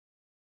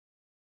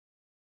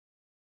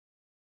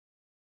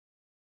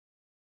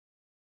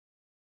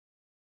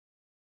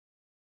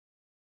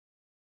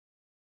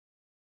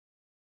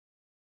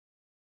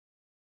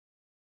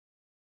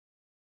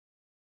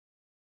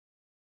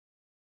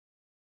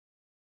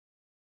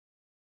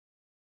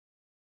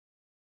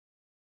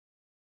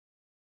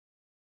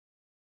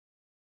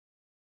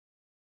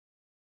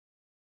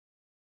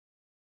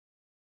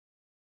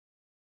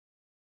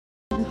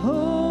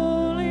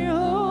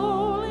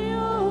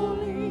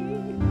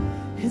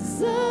is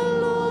the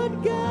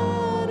Lord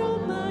God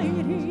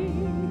Almighty,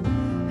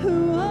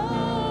 who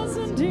was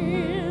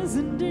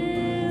and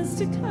is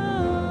to come.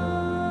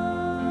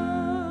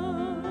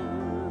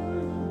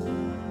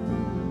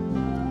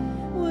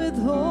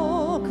 With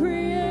all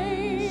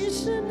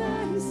creation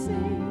I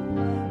sing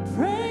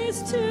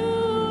praise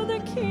to the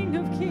King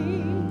of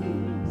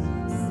Kings.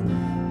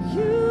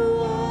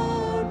 You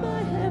are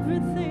my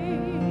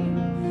everything,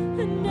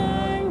 and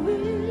I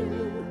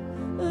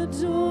will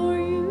adore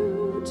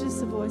you. Just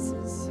the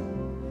voices.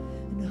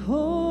 And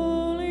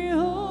holy,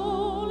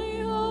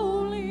 holy,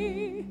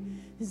 holy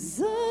is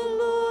the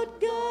Lord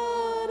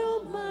God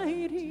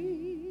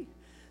Almighty,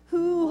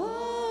 who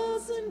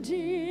was and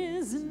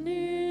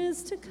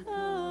is to come.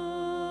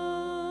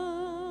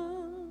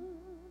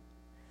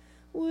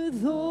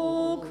 With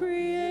all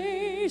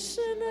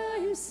creation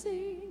I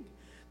sing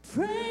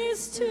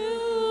praise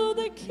to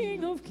the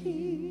King of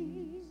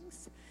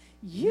Kings.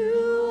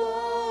 You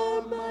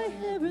are my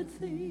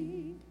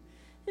everything,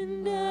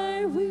 and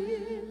I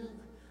will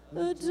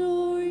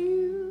adore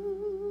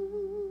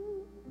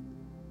you.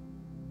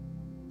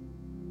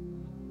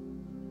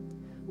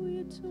 We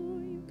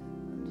adore you,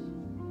 God.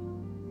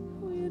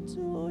 We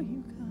adore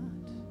you,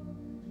 God.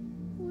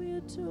 We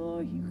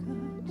adore you,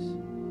 God.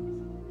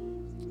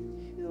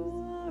 You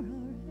are our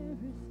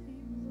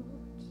everything,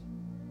 Lord.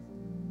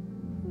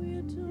 We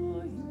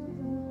adore you,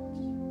 Lord.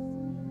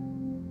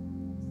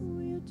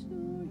 We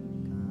adore you,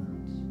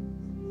 God.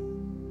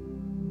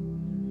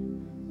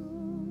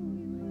 Oh,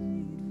 we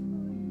wait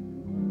for you,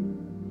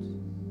 Lord.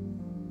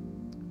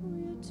 We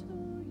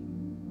adore you.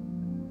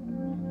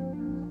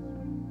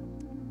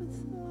 With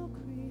all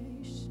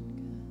creation,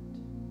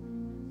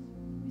 God,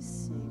 we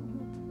sing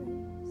your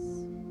praise.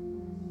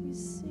 We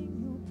sing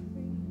your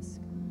praise,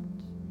 God.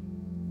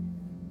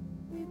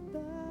 We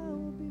bow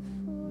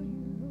before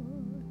you,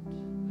 Lord.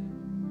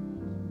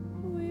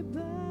 We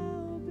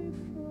bow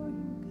before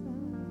you,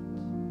 God.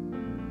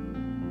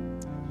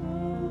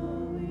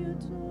 Oh, we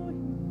adore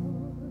you,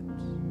 Lord.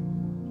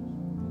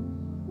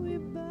 We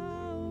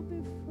bow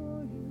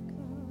before you,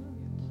 God.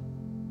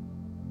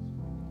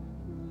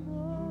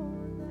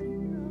 More than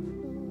enough,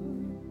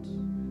 Lord.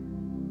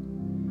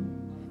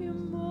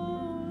 You're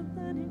more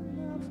than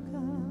enough,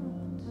 God.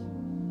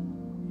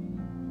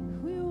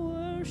 We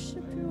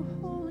worship your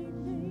holy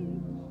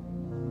name.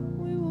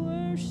 We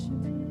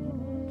worship you,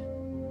 Lord.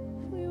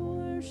 We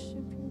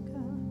worship you,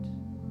 God.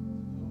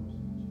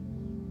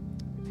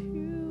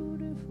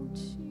 Beautiful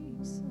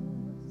Jesus.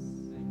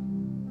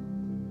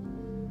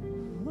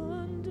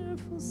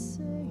 Wonderful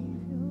Savior.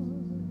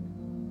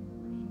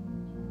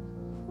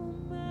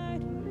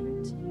 Almighty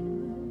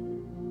Redeemer.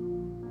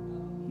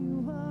 You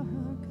are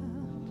our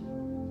God.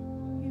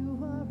 You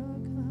are our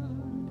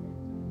God.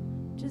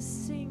 Just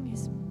sing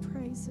his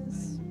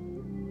praises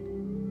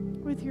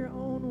with your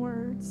own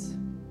words.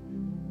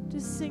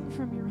 Just sing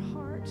from your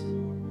heart.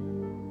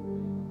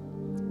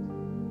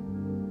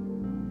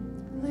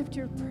 Lift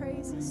your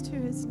praises to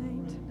his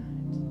name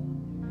tonight.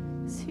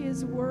 'Cause he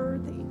is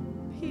worthy.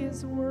 He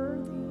is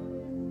worthy.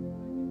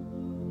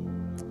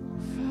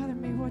 Father,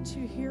 may what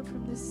you hear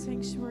from this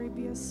sanctuary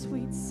be a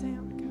sweet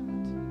sound,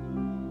 God.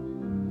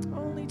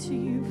 Only to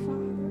you,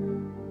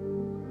 Father.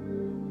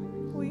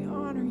 We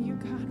honor you,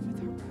 God,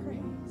 with our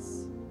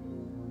praise.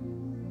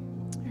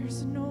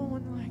 There's no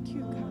one like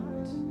you,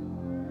 God.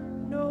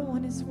 No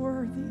one is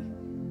worthy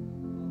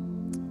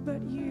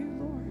but you,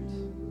 Lord.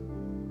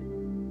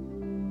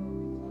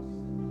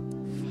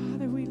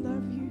 Father, we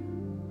love you.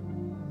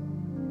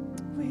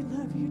 We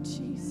love you,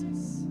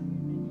 Jesus.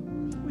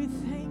 We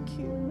thank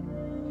you.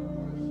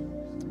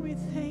 We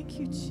thank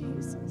you,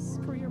 Jesus,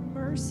 for your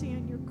mercy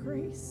and your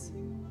grace.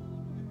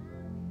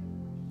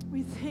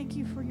 We thank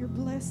you for your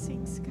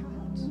blessings,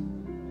 God.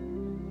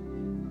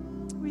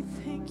 We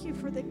thank you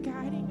for the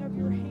guiding of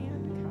your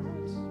hand,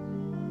 God.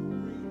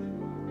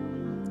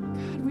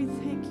 God, we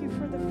thank you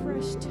for the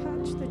fresh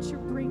touch that you're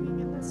bringing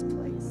in this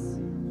place.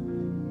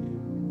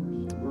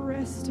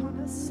 Rest on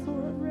us,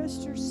 Lord.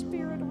 Rest your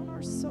spirit on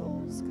our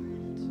souls,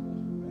 God.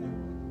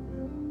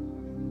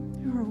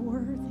 You are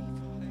worthy,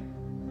 Father.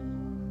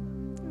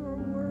 You are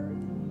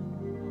worthy.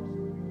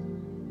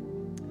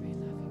 We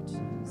love you,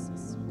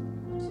 Jesus.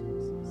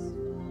 Jesus.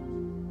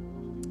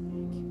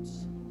 Thank you,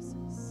 Jesus.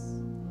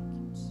 Thank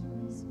you,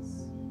 Jesus.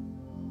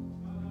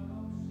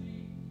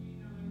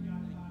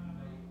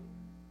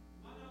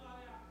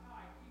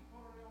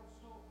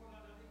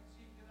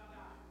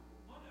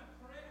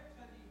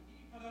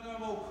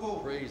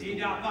 Praise the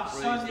Ida Lord.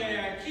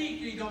 Basanya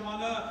Kiki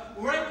Domana,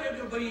 Record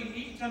to be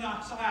eaten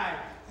outside,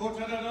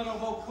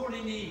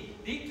 Hotarabokuni,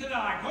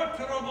 Ditra,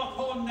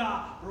 Hotarabokona,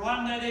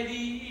 Randa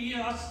de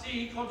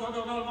Asti,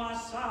 Kotoro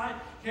Masai,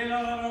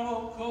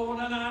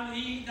 Kelarokona,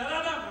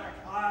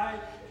 Idarakai,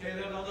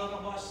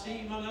 Kelarabasi,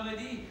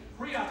 Manadi,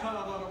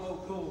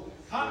 Priataraboko,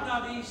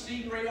 Kanabi,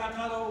 Sigre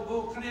Ataro,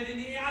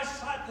 Bokani,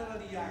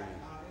 Asataradia.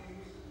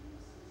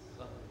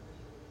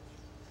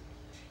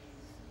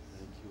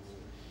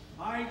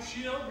 My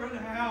children,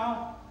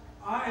 how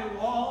I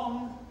long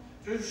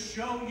to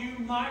show you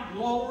my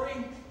glory,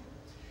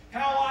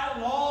 how I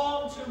long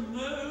to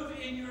move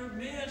in your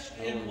midst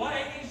in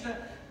ways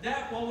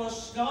that will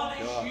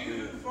astonish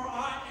you, for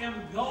I am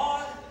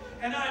God,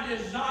 and I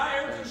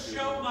desire to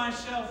show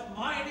myself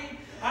mighty.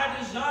 I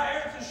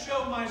desire to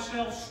show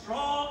myself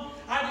strong.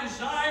 I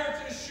desire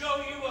to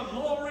show you a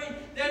glory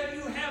that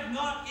you have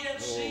not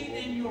yet seen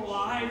in your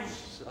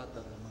lives.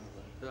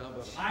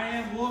 I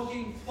am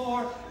looking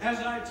for, as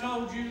I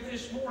told you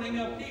this morning,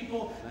 a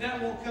people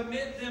that will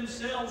commit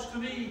themselves to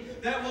me,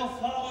 that will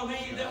follow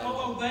me, that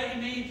will obey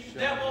me,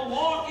 that will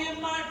walk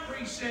in my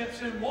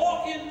precepts and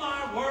walk in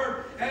my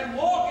word and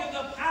walk in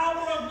the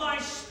power of my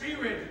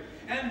Spirit.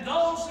 And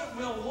those that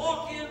will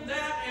walk in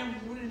that and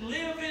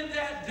live in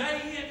that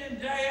day in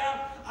and day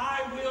out,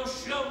 I will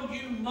show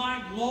you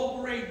my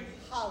glory.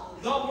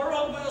 The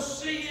world will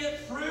see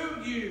it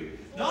through you.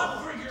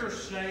 Not for your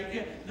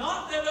sake,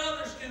 not that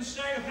others can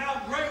say how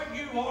great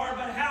you are,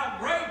 but how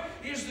great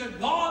is the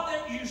God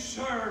that you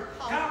serve.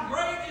 How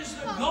great is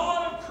the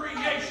God of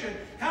creation.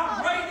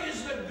 How great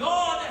is the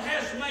God that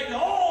has made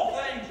all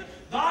things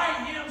by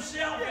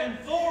Himself and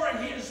for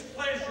His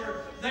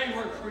pleasure they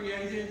were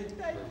created.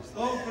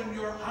 Open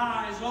your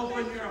eyes,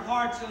 open your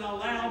hearts, and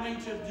allow me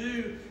to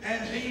do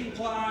and be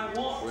what I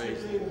want to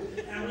do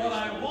and what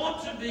I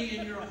want to be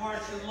in your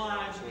hearts and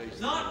lives.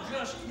 Not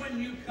just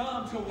when you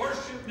come to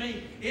worship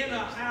me in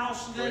a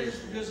house that is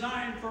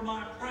designed for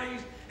my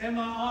praise and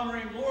my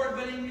honoring, Lord,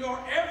 but in your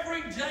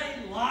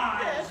everyday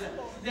lives,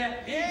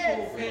 that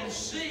people can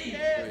see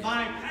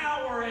my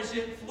power as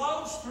it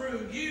flows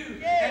through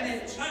you, and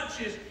it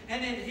touches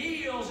and it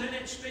heals and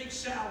it speaks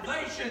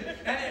salvation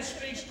and it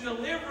speaks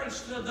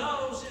deliverance to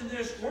those in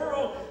this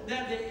world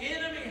that the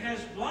enemy has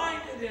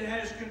blinded and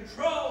has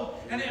controlled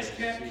and has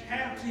kept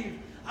captive.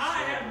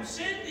 I am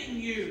sending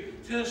you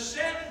to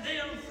set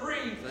them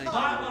free by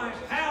my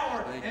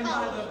power and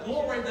by the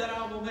glory that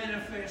I will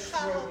manifest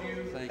through you.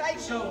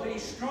 So be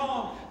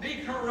strong,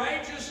 be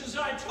courageous as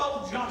I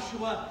told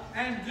Joshua,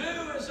 and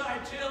do as I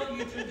tell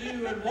you to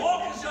do, and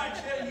walk as I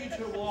tell you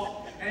to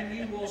walk, and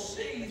you will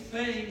see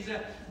things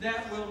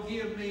that will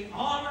give me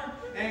honor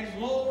and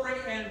glory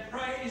and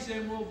praise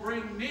and will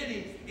bring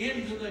many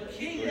into the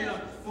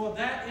kingdom. For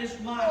that is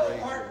my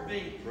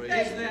heartbeat,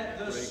 is that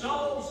the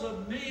souls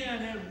of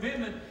men and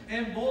women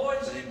and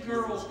boys and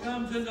girls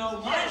come to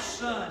know my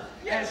Son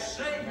as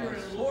Savior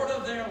and Lord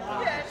of their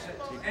lives.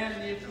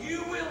 And if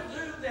you will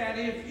do that,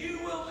 if you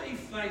will be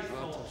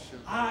faithful,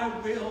 I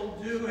will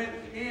do it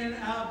in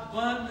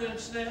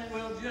abundance that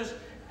will just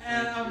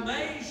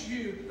amaze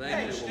you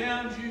and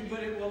astound you,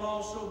 but it will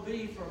also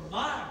be for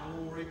my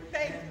glory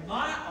and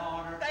my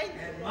honor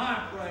and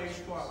my praise,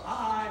 for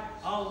I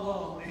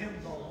alone am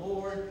the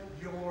Lord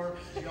your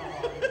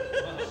God.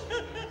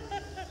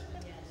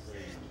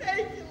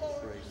 Thank you,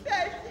 Lord.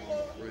 Thank you,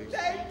 Lord.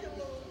 Thank you,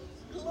 Lord.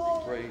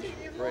 Glory to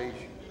you, Lord.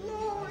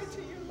 Glory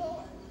to you,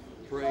 Lord.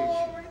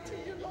 Glory to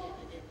you, Lord.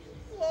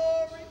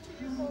 Glory to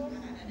you, Lord.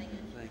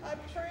 I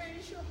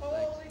praise your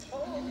holy,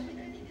 holy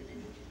name.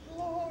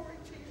 Glory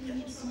to you,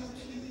 Lord.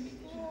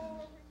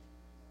 Glory.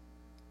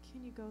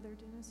 Can you go there,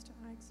 Dennis, to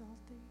I exalt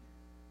thee?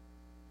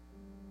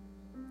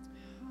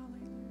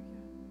 Hallelujah.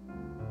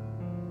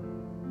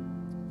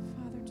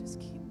 Father, just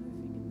keep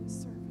moving in this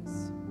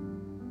service.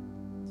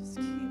 Just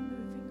keep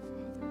moving,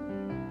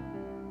 Father.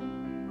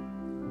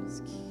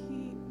 Just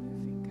keep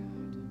moving,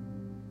 God.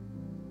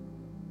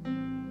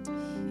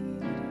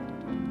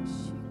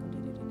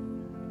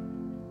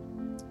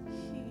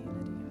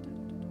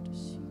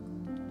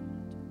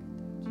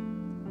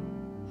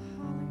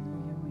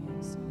 Hallelujah, we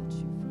exalt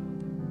you,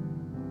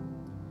 Father.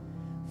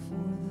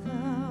 For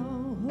thou,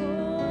 O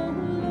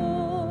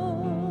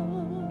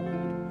Lord,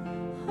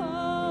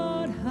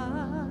 art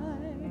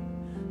high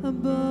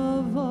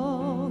above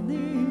all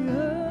the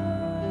earth.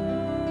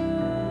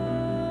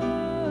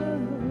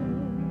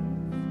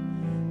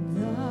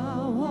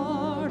 Thou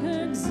art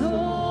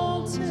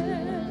exalted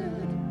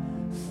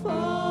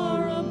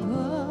far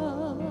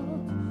above,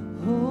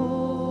 O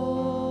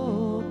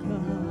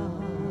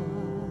God.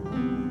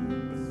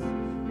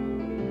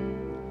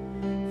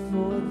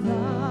 For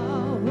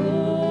thou, O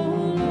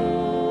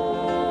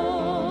Lord,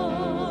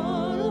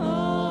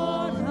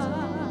 art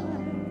high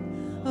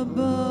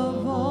above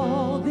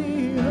all the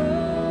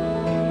earth.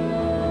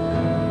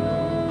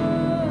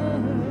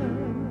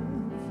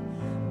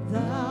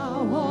 Thou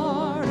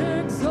art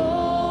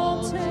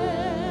exalted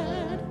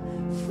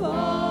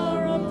far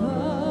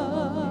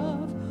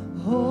above,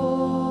 O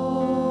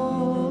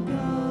God.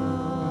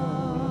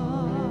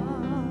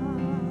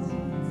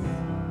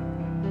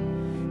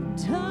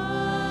 And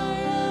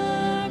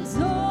I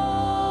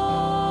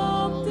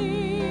exalt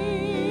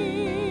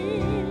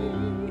thee,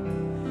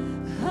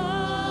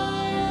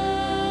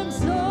 I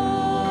exalt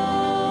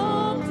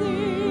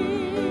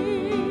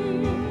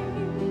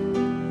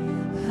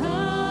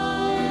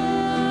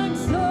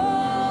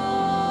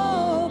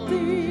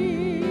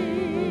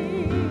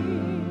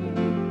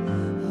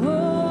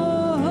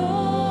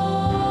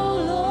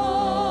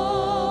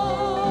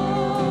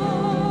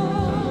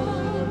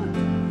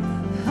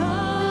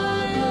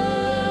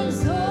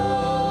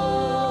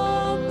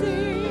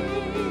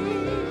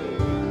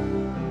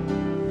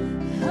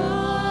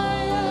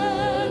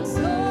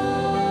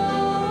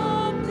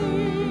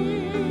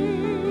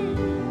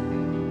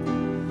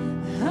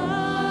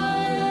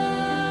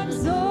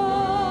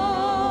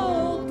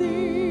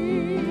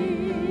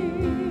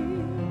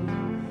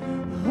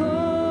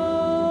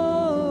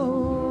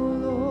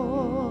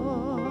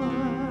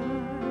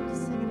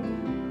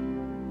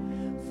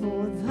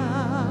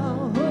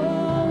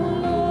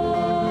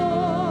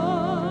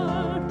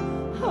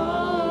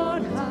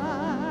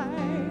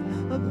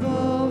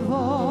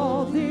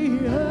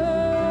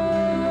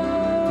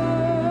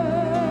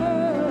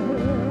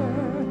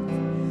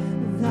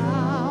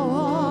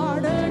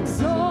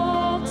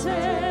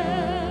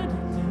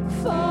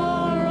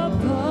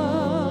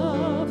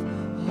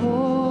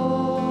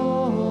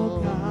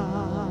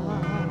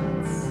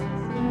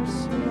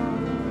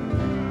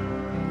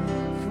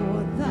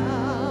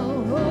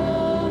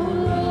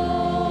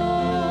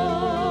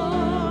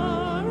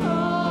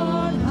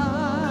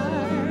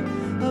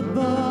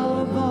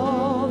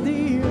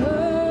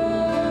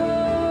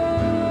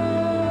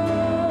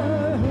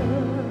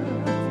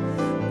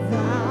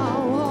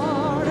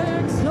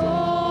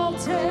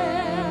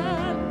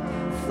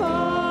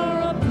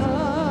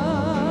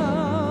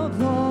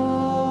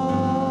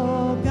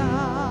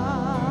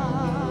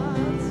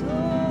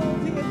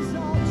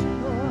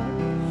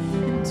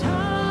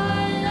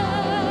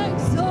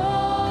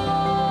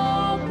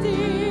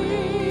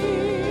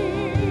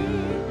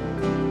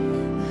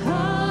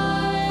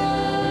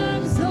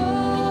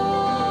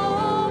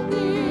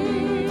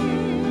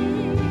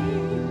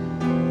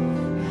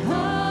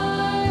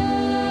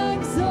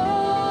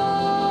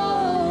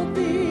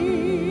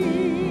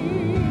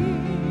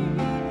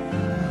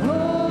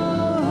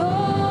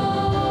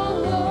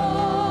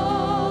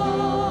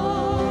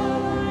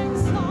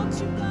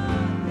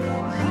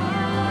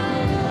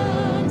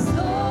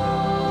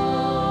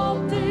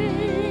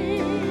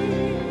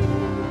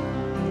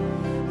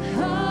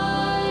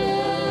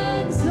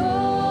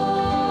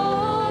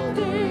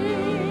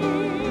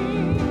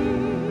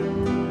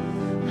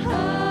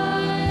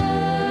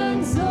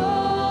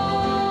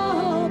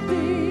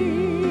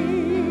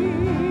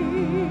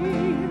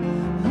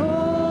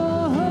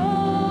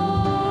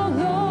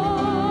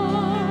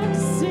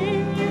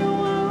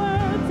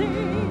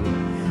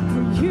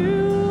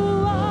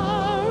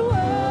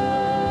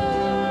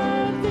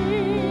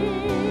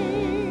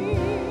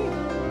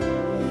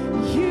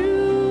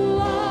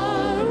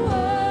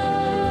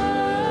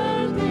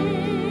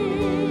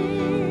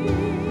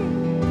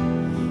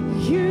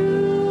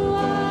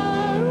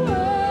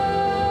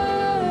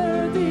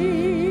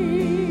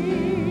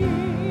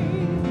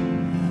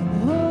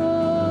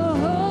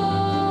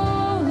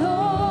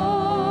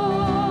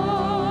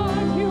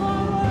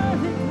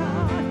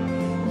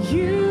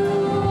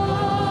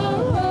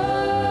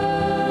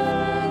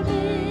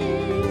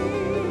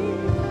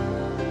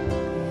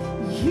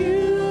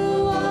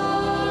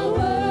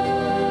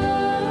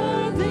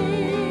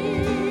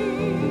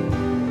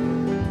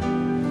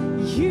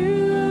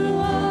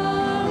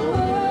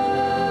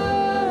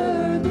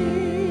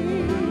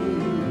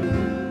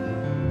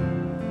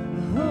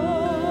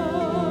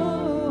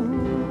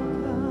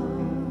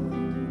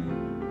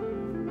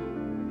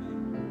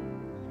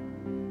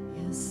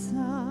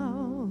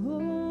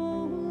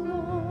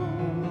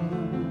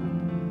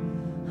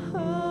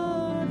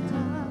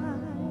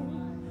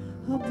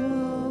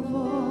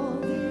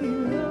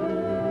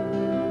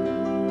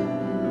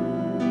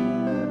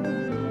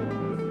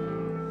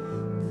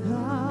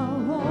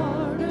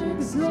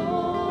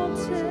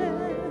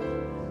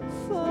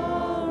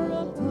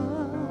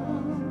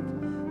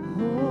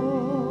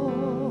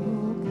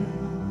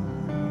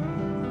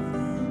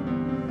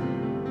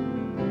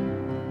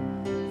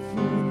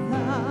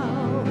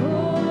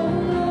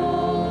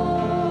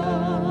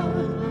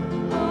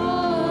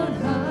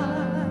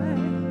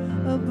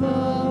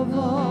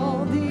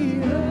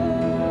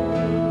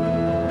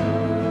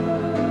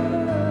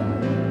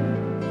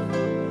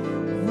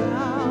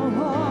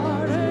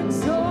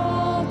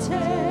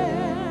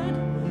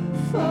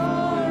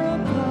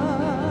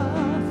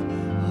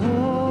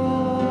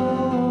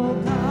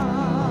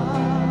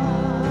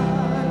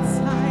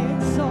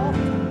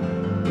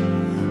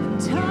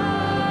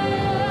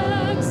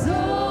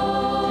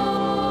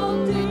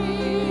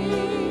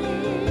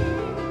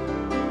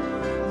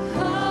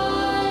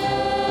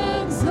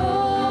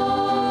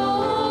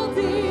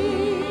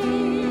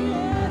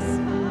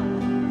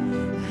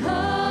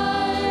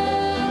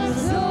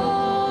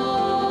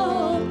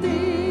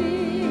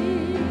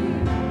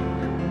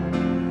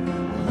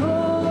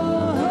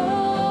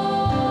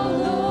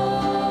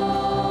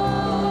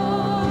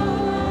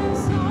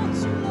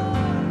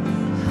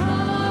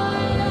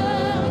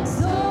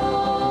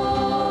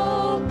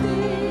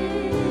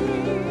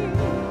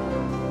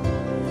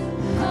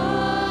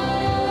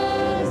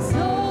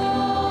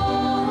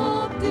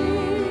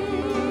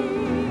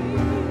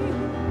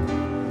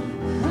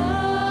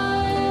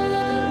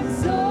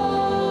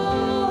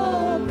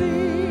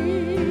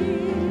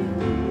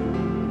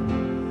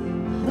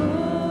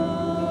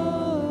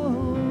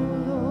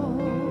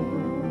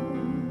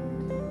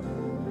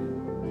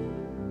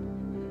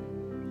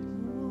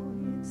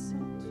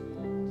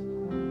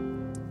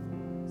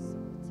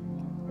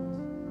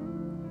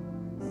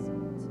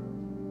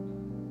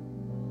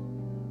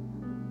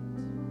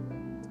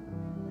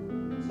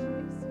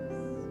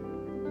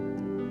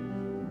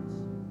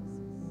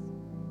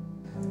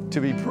to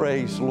be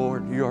praised,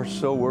 Lord. You are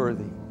so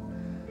worthy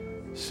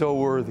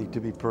to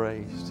be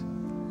praised.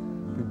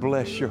 We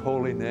bless your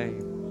holy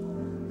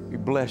name. We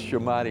bless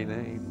your mighty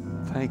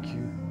name. Thank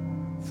you.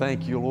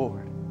 Thank you,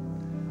 Lord.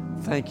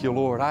 Thank you,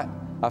 Lord.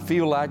 I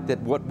feel like that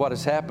what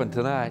has happened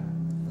tonight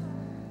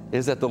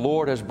is that the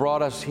Lord has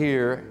brought us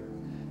here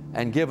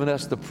and given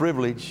us the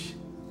privilege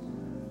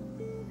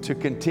to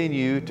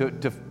continue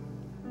to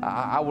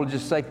I will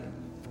just say,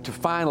 to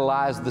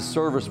finalize the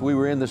service we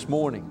were in this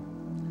morning.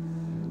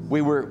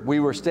 We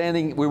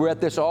were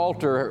at this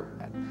altar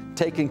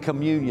taking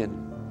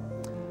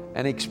communion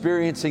and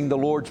experiencing the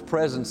Lord's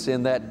presence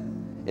in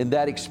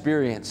that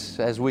experience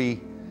as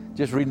we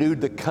just renewed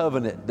the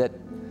covenant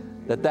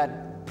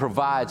that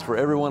provides for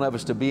every one of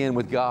us to be in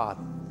with God.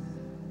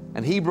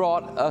 And He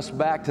brought us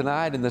back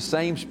tonight in the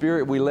same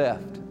spirit we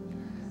left.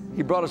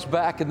 He brought us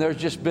back, and there's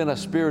just been a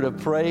spirit of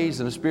praise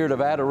and a spirit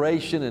of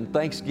adoration and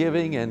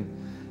thanksgiving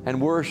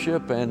and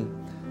worship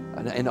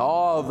and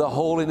awe of the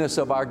holiness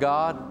of our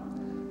God.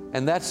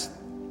 And that's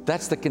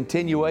the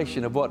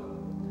continuation of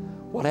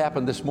what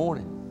happened this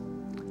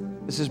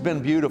morning. This has been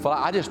beautiful.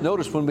 I just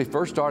noticed when we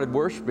first started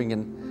worshiping,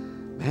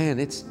 and man,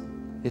 it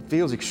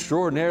feels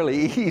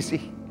extraordinarily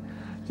easy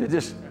to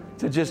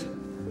just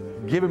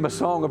give Him a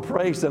song of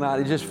praise tonight.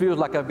 It just feels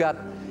like I've got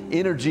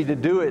energy to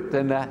do it,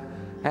 and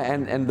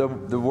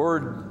the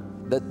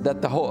word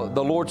that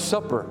the Lord's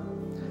Supper,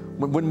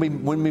 when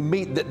we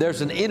meet,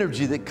 there's an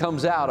energy that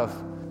comes out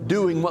of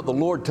doing what the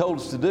Lord told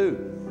us to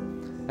do,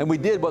 and we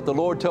did what the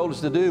Lord told us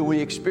to do. We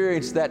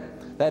experienced that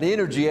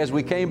energy as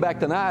we came back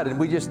tonight, and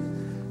we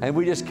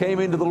just came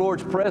into the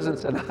Lord's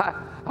presence. And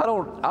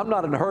I'm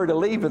not in a hurry to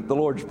leave at the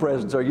Lord's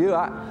presence. Are you?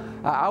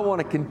 I want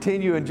to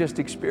continue and just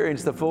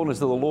experience the fullness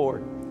of the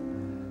Lord.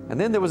 And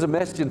then there was a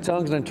message in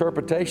tongues and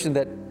interpretation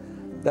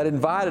that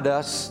invited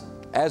us,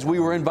 as we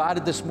were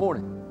invited this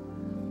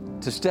morning,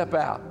 to step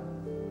out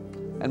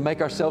and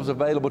make ourselves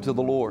available to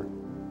the Lord.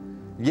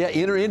 Yeah,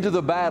 enter into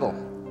the battle,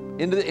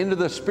 into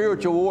the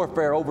spiritual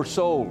warfare over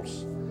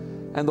souls.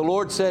 And the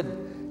Lord said,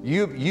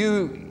 you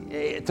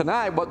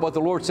tonight, what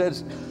the Lord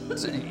says,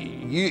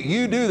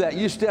 you do that.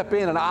 You step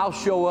in, and I'll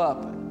show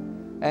up,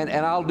 and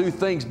I'll do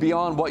things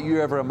beyond what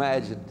you ever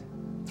imagined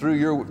through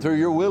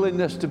your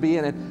willingness to be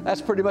in it.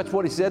 That's pretty much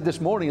what He said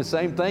this morning. The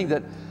same thing,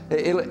 that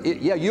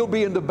you'll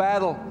be in the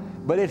battle,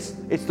 but it's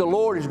the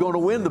Lord who's going to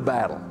win the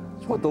battle.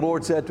 That's what the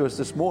Lord said to us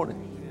this morning.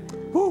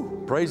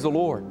 Whew, praise the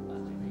Lord.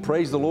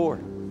 Praise the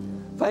Lord.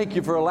 Thank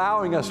you for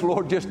allowing us,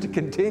 Lord, just to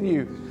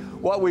continue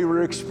what we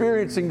were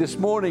experiencing this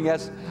morning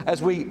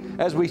as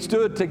we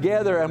stood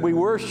together and we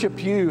worshiped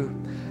you,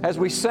 as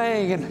we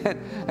sang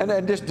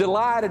and just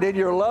delighted in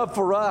your love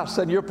for us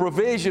and your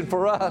provision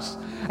for us,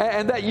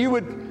 and that you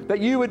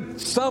would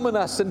summon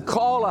us and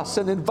call us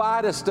and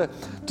invite us to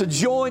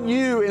join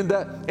you in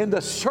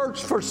the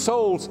search for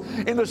souls,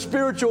 in the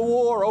spiritual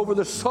war over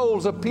the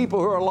souls of people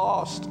who are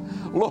lost.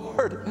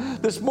 Lord,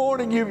 this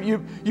morning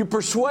you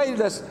persuaded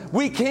us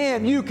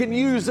you can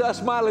use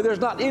us mightily. There's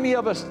not any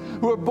of us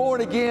who are born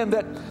again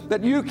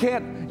that you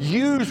can't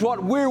use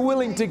what we're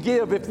willing to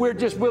give if we're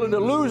just willing to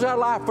lose our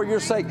life for your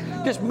sake.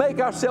 Just make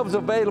ourselves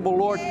available,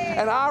 Lord.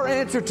 And our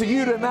answer to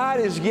you tonight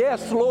is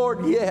yes,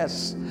 Lord,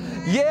 yes.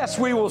 Yes,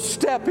 we will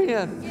step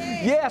in.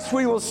 Yes,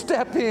 we will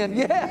step in.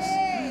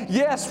 Yes.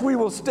 Yes, we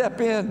will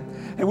step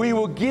in, and we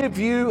will give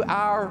you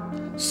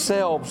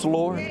ourselves,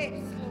 Lord.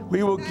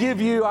 We will give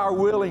you our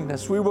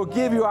willingness. We will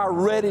give you our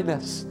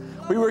readiness.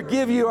 We will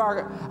give you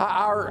our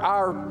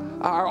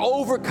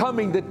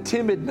overcoming the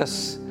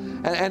timidness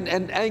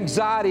and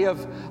anxiety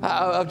of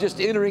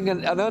just entering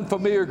an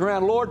unfamiliar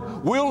ground.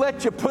 Lord, we'll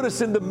let you put us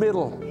in the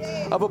middle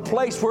of a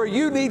place where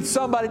you need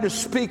somebody to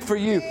speak for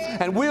you,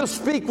 and we'll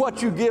speak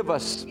what you give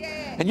us.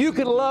 And you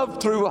can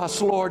love through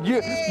us, Lord.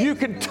 You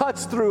can touch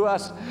through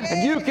us,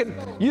 and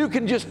you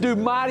can just do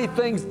mighty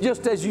things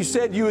just as you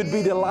said you would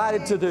be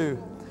delighted to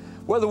do.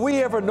 Whether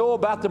we ever know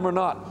about them or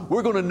not,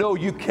 we're going to know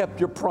you kept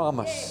your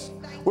promise.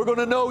 We're going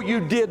to know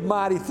you did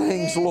mighty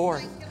things,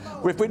 Lord.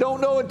 If we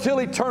don't know until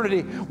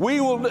eternity,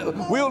 we'll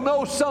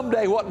know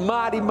someday what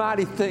mighty,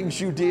 mighty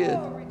things you did.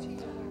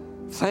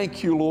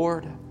 Thank you,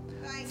 Lord.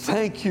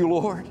 Thank you,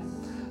 Lord.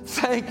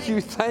 Thank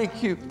you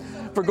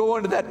for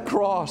going to that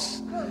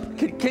cross.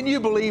 Can you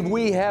believe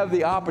we have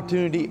the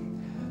opportunity?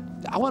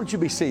 Why don't you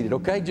be seated,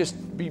 okay?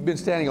 You've been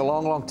standing a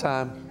long, long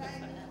time.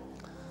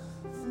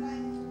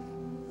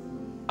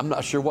 I'm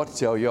not sure what to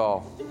tell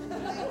y'all.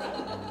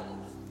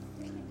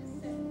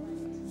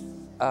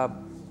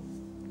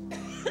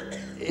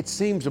 It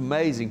seems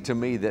amazing to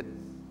me that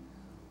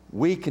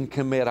we can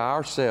commit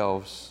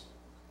ourselves,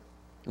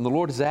 and the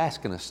Lord is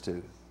asking us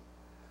to.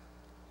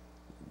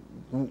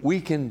 We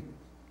can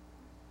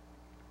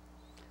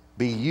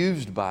be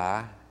used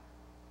by,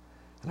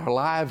 and our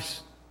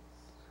lives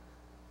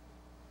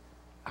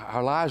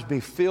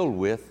be filled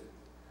with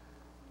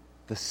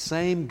the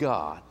same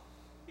God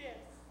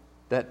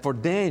that for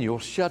Daniel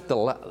shut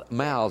the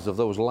mouths of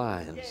those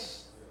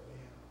lions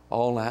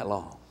all night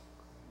long.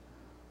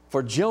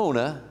 For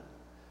Jonah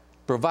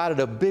provided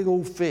a big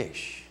old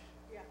fish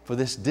for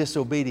this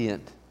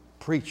disobedient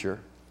preacher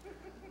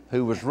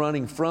who was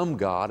running from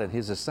God and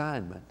his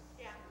assignment.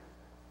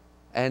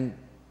 And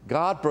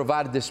God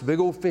provided this big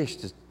old fish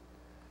to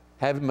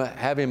have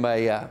him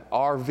a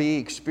RV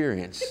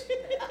experience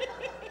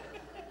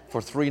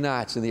for 3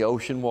 nights in the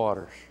ocean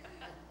waters.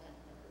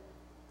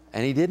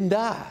 And he didn't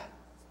die.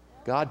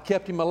 God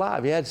kept him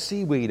alive. He had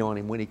seaweed on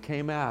him when he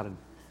came out,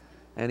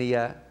 and he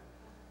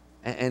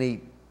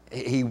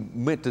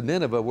went to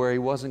Nineveh where he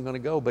wasn't going to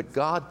go. But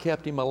God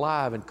kept him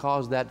alive and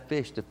caused that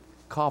fish to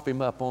cough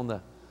him up on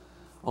the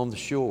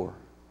shore,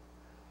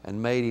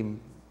 and made him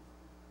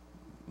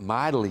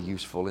mightily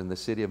useful in the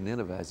city of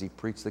Nineveh as he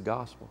preached the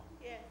gospel.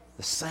 Yes.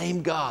 The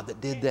same God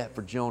that did that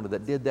for Jonah,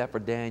 that did that for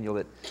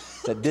Daniel,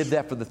 that did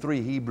that for the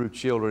 3 Hebrew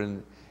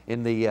children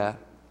in the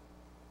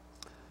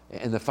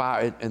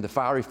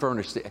fiery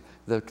furnace,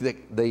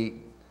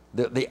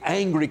 the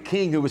angry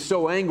king who was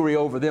so angry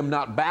over them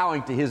not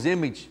bowing to his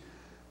image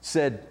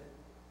said,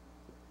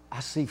 I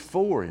see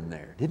 4 in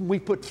there. Didn't we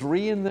put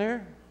 3 in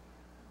there?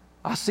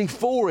 I see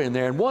 4 in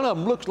there, and one of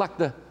them looks like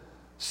the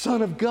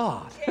Son of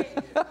God.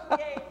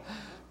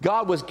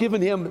 God was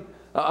giving him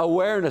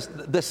awareness,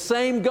 the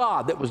same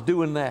God that was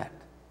doing that.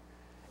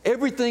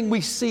 Everything we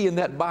see in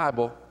that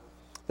Bible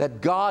that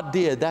God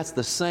did, that's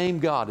the same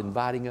God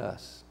inviting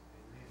us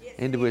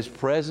into his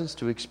presence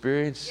to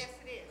experience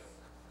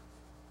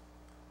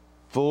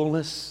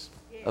fullness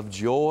of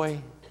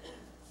joy,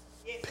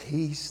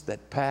 peace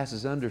that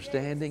passes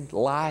understanding,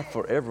 life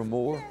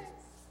forevermore.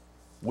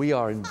 We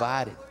are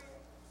invited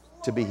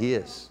to be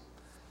his,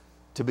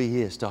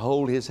 to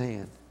hold his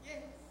hand.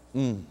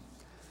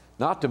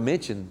 Not to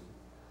mention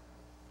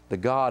the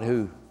God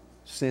who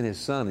sent his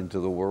Son into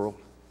the world.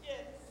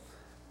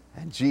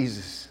 And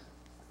Jesus,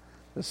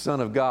 the Son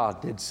of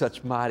God, did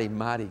such mighty,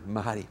 mighty,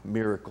 mighty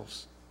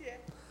miracles.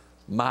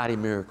 Mighty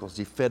miracles.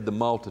 He fed the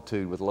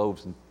multitude with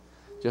loaves and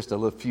just a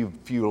little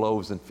few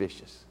loaves and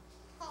fishes.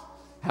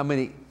 How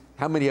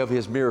many of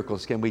his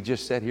miracles can we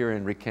just sit here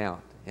and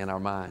recount in our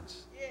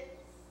minds?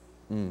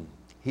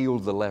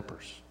 Healed the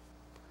lepers.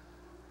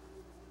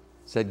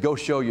 Said, go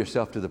show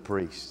yourself to the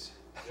priest.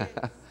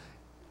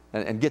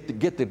 and get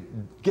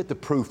the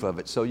proof of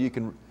it so you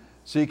can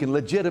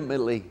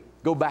legitimately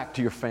go back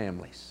to your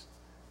families.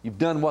 You've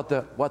done what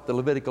the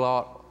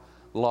Levitical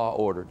law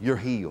ordered. You're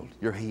healed.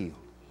 You're healed.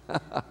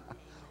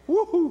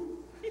 Woohoo!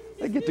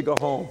 They get to go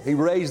home. He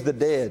raised the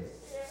dead.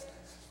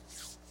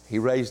 He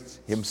raised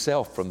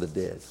himself from the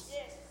dead.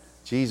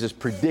 Jesus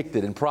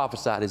predicted and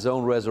prophesied his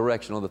own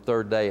resurrection on the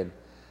 3rd day, and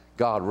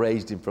God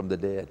raised him from the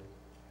dead.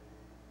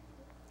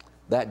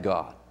 That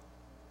God,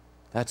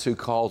 that's who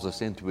calls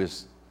us into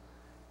his,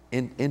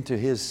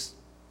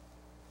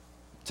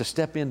 to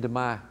step into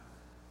my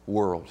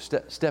world.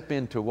 Step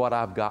into what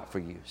I've got for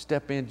you.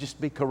 Step in,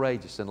 just be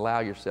courageous and allow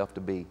yourself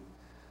to be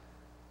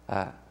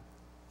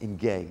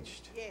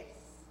engaged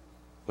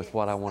with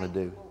what I want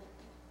to do.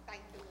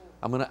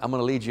 I'm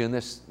gonna lead you in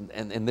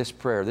this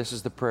prayer. This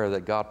is the prayer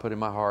that God put in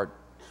my heart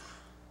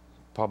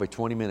probably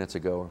 20 minutes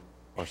ago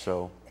or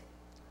so,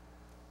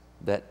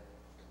 that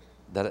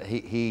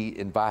he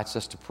invites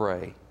us to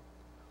pray.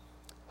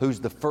 Who's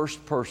the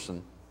first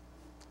person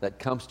that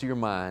comes to your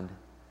mind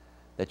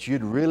that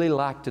you'd really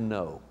like to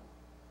know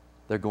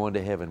they're going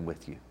to heaven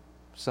with you?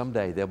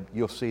 Someday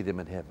you'll see them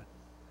in heaven.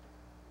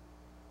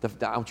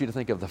 I want you to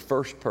think of the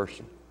first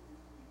person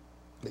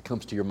that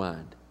comes to your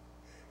mind.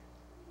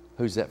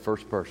 Who's that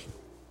first person?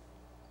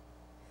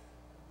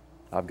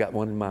 I've got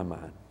one in my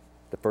mind.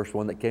 The first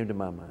one that came to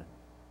my mind.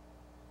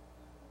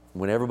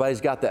 When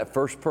everybody's got that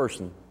first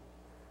person,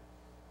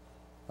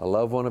 a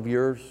loved one of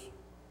yours,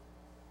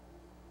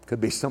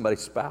 could be somebody's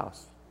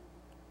spouse,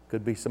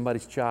 could be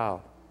somebody's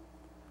child,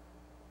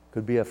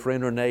 could be a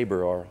friend or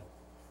neighbor, or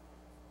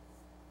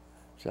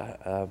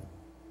but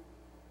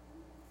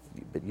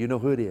you know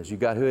who it is. You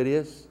got who it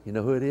is? You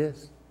know who it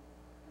is?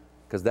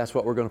 Because that's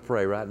what we're going to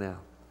pray right now.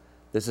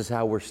 This is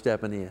how we're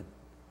stepping in.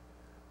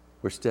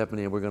 We're stepping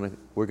in. We're going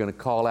to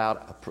call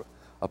out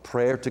a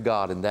prayer to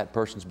God in that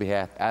person's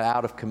behalf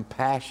out of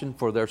compassion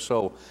for their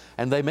soul.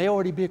 And they may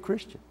already be a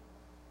Christian.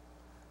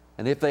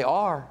 And if they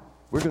are,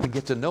 we're going to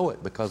get to know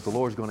it because the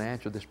Lord's going to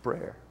answer this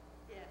prayer.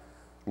 Yes.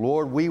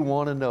 Lord, we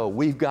want to know.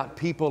 We've got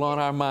people on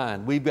our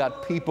mind. We've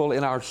got people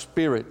in our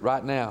spirit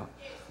right now.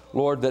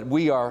 Lord, that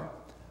we are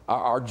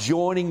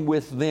joining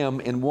with them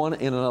in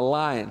an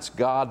alliance,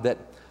 God, that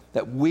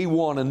we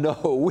want to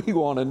know. We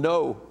want to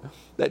know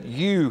that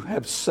you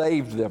have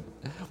saved them.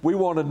 We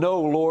want to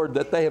know, Lord,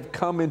 that they have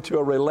come into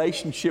a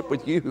relationship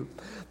with you.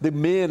 The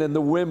men and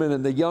the women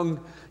and the young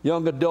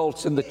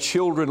adults and the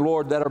children,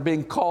 Lord, that are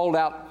being called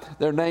out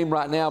their name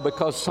right now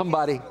because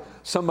somebody,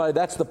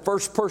 that's the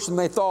first person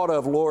they thought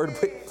of, Lord.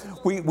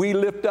 We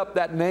lift up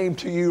that name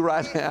to you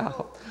right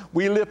now.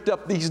 We lift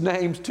up these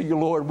names to you,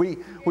 Lord. We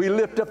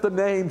lift up the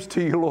names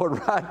to you,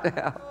 Lord, right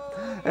now.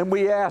 And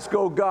we ask,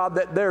 oh God,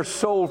 that their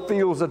soul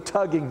feels a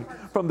tugging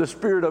from the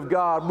Spirit of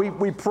God.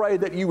 We pray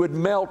that you would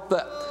melt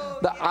the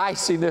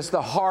iciness,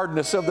 the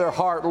hardness of their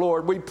heart,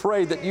 Lord. We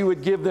pray that you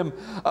would give them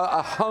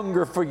a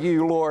hunger for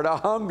you, Lord, a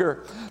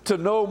hunger to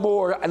know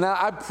more. And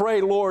I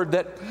pray, Lord,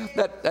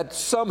 that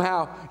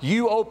somehow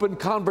you open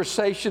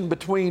conversation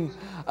between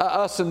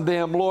us and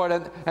them,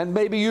 Lord, and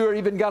maybe you're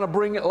even going to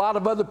bring a lot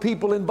of other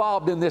people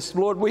involved in this,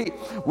 Lord.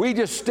 We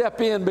just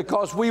step in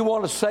because we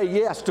want to say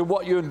yes to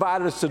what you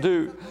invited us to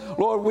do.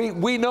 Lord,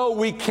 we know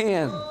we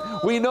can.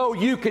 We know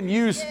you can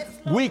use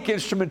weak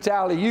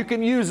instrumentality. You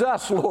can use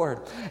us, Lord.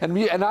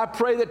 And I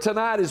pray that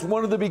tonight is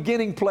one of the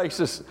beginning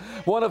places,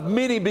 one of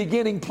many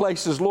beginning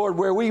places, Lord,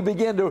 where we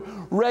begin to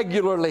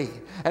regularly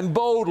and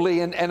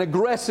boldly and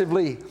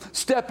aggressively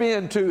step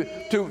into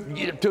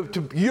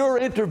to your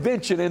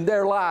intervention in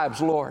their lives,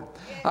 Lord.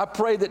 I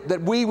pray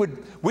that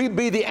we'd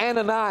be the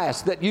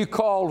Ananias that you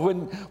called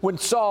when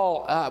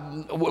Saul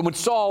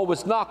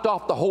was knocked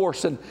off the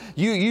horse, and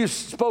you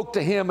spoke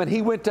to him and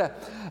he went to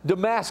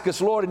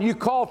Damascus, Lord, and you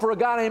called for a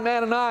guy named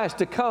Ananias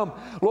to come.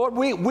 Lord,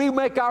 we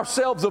make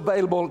ourselves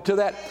available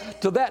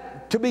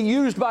to be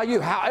used by you,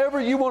 however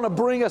you want to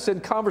bring us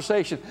in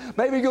conversation.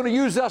 Maybe you're going to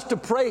use us to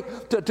pray,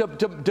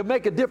 to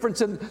make a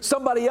difference in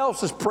somebody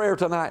else's prayer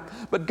tonight.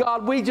 But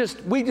God, we just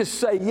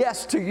say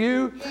yes to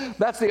you.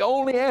 That's the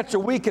only answer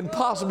we can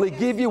possibly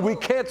give you. We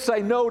can't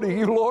say no to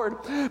you, Lord,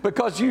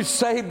 because you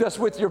saved us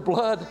with your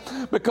blood,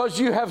 because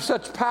you have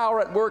such power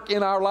at work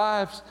in our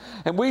lives.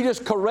 And we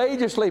just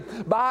courageously,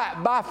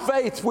 by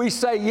faith, we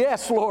say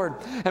yes, Lord.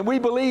 And we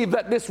believe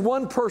that this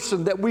one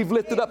person that we've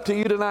lifted up to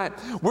you tonight,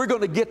 we're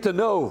going to get to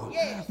know.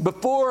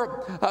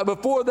 Before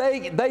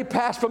they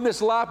pass from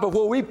this life,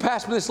 before we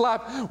pass from this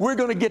life, we're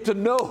going to get to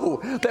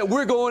know that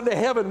we're going to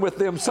heaven with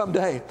them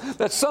someday.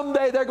 That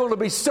someday they're going to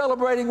be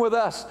celebrating with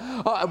us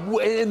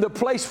in the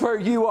place where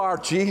you are,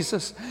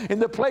 Jesus, in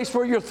the place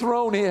where your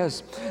throne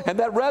is. And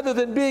that rather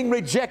than being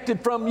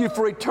rejected from you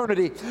for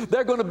eternity,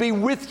 they're going to be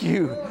with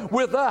you,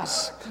 with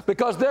us,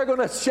 because they're going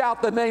to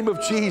shout the name of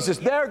Jesus.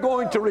 They're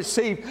going to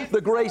receive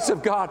the grace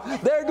of God.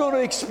 They're going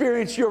to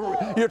experience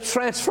your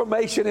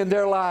transformation in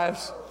their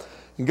lives.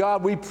 And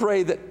God, we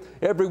pray that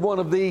every one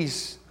of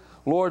these,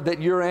 Lord,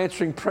 that your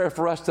answering prayer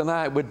for us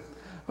tonight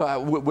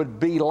would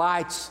be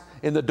lights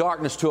in the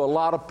darkness to a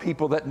lot of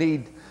people that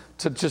need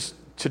to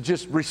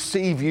just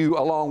receive you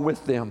along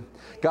with them.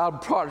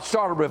 God,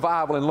 start a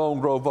revival in Lone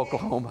Grove,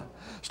 Oklahoma.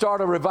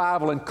 Start a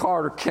revival in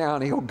Carter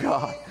County, oh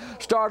God.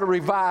 Start a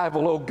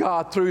revival, oh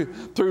God,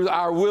 through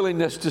our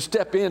willingness to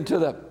step into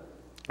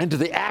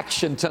the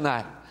action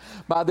tonight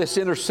by this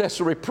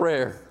intercessory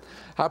prayer.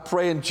 I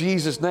pray in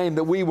Jesus' name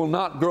that we will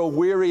not grow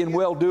weary in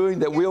well-doing,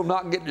 that we'll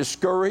not get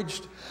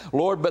discouraged,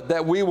 Lord, but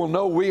that we will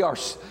know we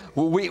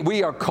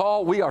are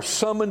called, we are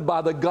summoned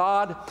by the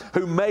God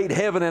who made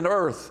heaven and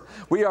earth.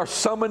 We are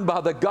summoned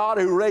by the God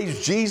who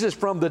raised Jesus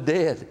from the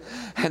dead.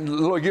 And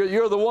Lord,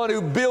 you're the one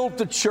who built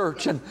the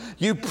church, and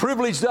you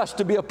privileged us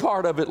to be a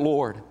part of it,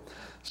 Lord.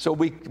 So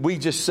we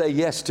just say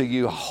yes to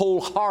you,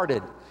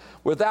 wholehearted,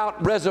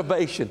 without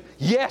reservation.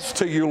 Yes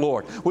to you,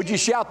 Lord. Would you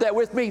shout that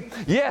with me?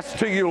 Yes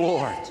to you,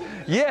 Lord.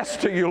 Yes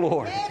to you,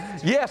 Lord.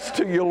 Yes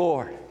to you,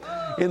 Lord.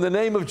 In the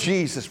name of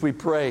Jesus, we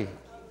pray.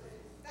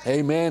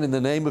 Amen. In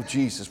the name of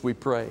Jesus, we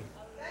pray.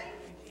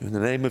 In the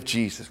name of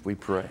Jesus, we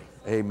pray.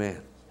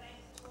 Amen.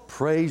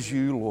 Praise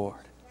you, Lord.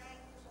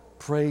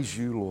 Praise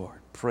you, Lord.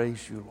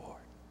 Praise you,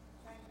 Lord.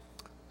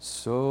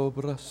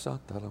 Sobra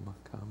satarama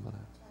kamara.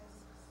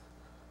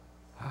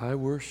 I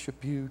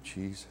worship you,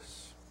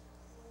 Jesus.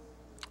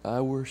 I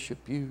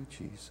worship you,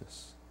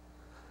 Jesus.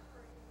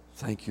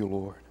 Thank you,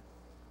 Lord.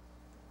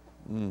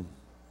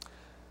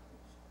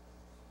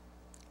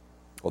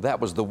 Well,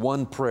 that was the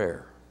one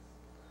prayer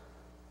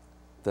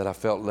that I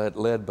felt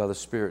led by the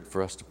Spirit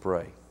for us to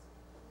pray.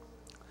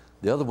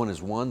 The other one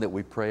is one that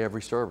we pray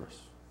every service.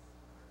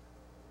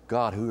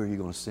 God, who are you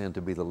going to send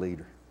to be the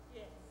leader?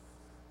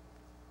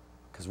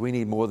 Because we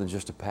need more than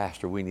just a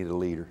pastor. We need a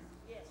leader.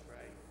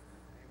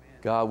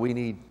 God, we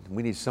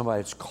need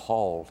somebody that's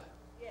called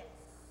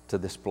to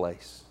this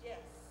place.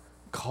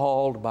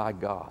 Called by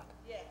God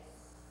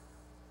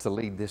to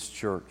lead this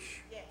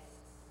church.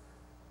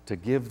 To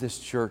give this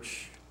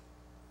church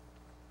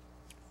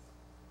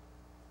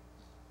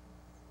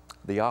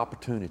the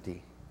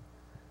opportunity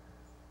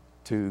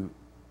to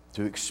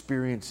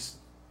experience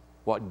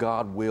what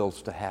God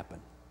wills to happen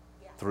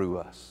through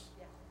us.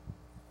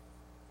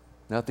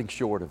 Nothing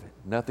short of it.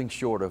 Nothing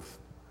short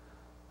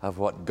of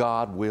what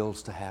God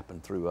wills to happen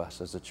through us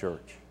as a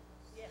church.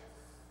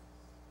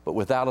 But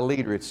without a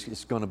leader,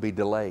 it's going to be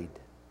delayed.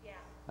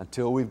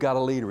 Until we've got a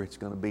leader, we're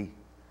going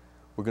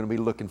to be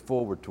looking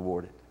forward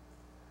toward it.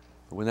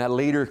 But when that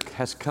leader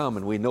has come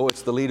and we know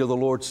it's the leader the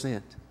Lord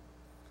sent,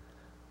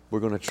 we're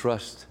going to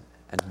trust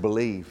and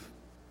believe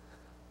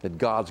that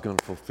God's going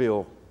to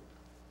fulfill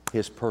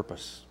His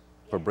purpose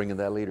for bringing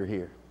that leader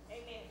here.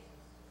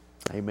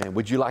 Amen.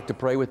 Would you like to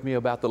pray with me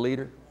about the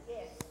leader?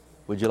 Yes.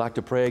 Would you like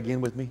to pray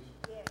again with me?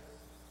 Yes.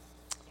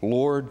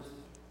 Lord,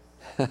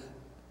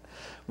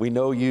 we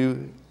know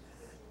you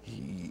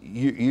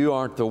you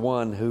aren't the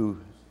one who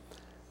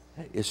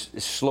is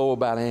slow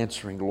about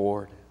answering,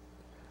 Lord.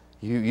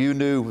 You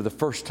knew the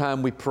first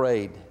time we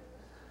prayed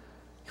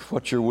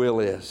what your will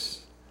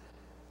is.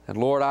 And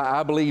Lord,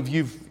 I believe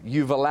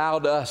you've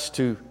allowed us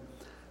to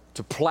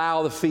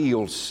plow the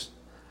fields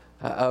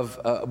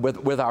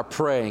with our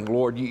praying,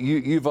 Lord.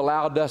 You've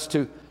allowed us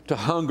to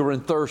hunger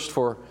and thirst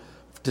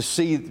to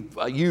see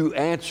you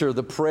answer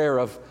the prayer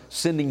of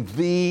sending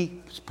the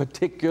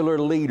particular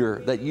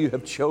leader that you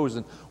have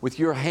chosen, with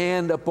your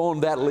hand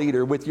upon that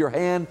leader, with your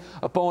hand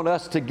upon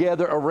us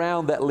together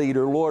around that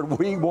leader. Lord,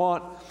 we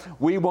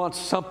want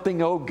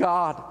something, oh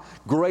God,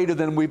 greater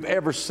than we've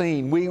ever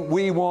seen.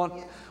 We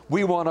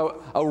want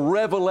a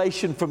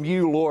revelation from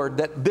you, Lord,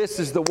 that this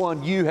is the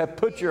one you have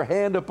put your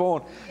hand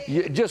upon.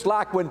 Just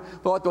like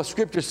what the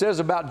Scripture says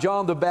about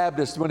John the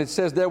Baptist, when it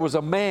says there was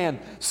a man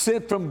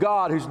sent from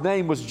God whose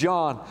name was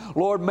John.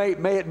 Lord, may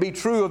it be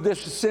true of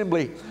this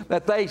assembly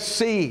that they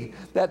see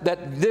that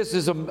this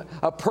is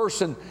a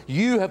person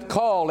you have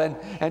called,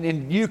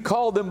 and you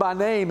called them by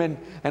name.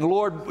 And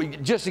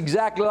Lord, just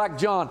exactly like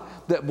John,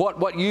 that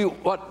what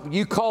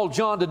you called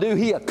John to do,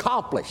 he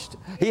accomplished.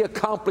 He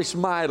accomplished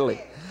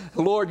mightily.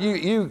 Lord,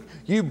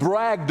 you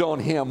bragged on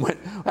him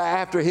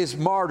after his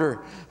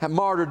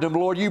martyrdom.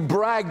 Lord, you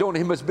bragged on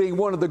him as being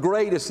one of the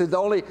greatest, and the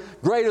only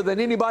greater than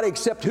anybody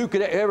except who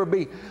could ever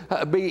be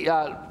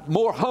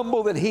more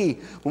humble than he.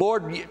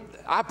 Lord,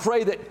 I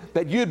pray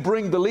that you'd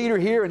bring the leader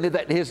here, and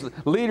that his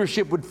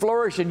leadership would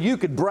flourish, and you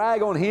could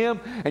brag on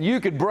him, and you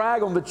could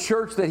brag on the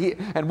church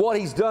and what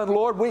he's done.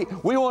 Lord, we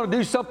want to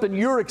do something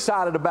you're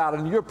excited about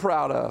and you're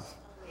proud of.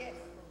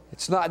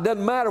 It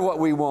doesn't matter what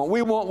we want.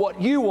 We want what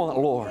you want,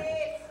 Lord.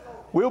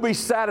 We'll be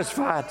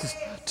satisfied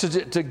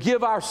to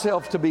give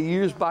ourselves to be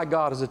used by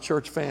God as a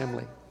church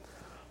family.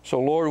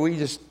 So, Lord,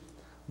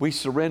 we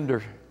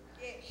surrender.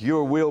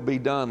 Your will be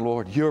done,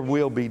 Lord. Your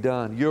will be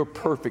done. Your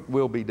perfect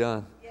will be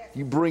done.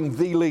 You bring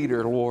the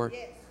leader, Lord,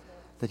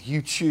 that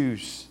you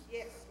choose.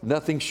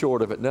 Nothing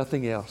short of it,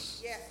 nothing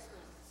else.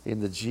 In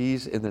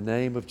the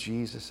name of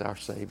Jesus, our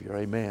Savior.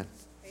 Amen.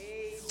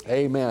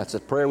 Amen. It's a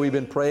prayer we've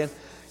been praying.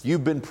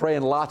 You've been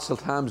praying lots of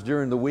times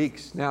during the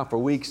weeks, now for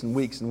weeks and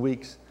weeks and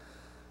weeks.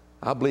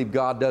 I believe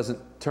God doesn't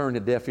turn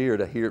a deaf ear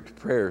to hear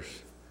prayers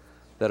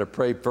that are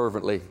prayed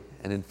fervently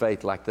and in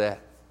faith like that.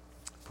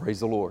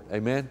 Praise the Lord.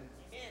 Amen?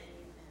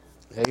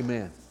 Amen.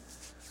 Amen.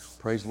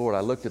 Praise the Lord.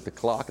 I looked at the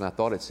clock and I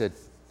thought it said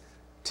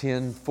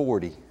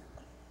 10:40.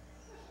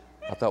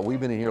 I thought we've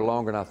been in here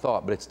longer than I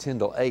thought, but it's 10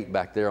 till 8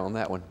 back there on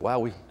that one.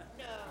 Wow,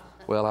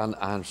 well,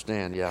 I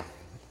understand, yeah.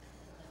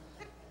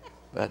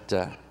 But,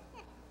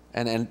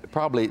 and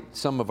probably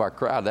some of our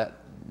crowd,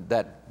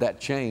 that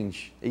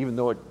change, even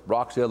though it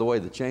rocks the other way,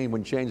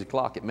 when you change the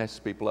clock, it messes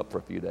people up for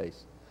a few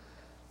days.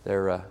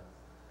 Their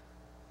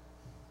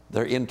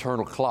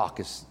internal clock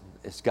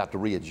it's got to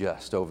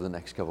readjust over the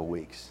next couple of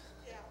weeks.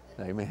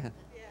 Yeah. Amen.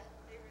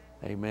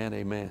 Yeah. Amen.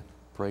 Amen.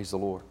 Praise the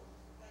Lord.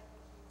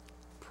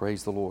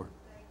 Praise the Lord.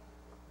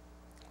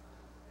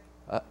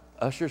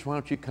 Ushers, why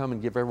don't you come and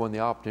give everyone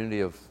the opportunity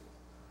of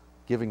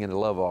giving in a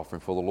love offering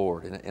for the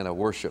Lord, in a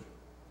worship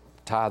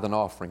tithe and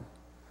offering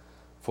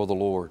for the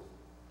Lord.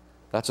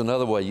 That's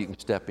another way you can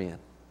step in.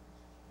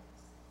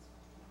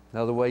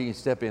 Another way you can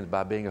step in is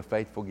by being a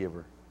faithful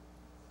giver.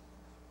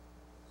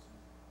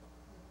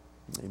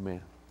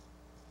 Amen.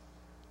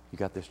 You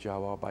got this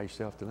job all by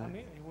yourself tonight? I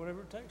mean,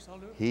 whatever it takes, I'll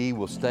do it. He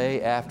will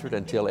stay after it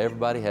until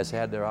everybody has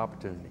had their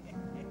opportunity.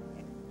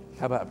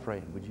 How about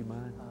praying? Would you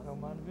mind? I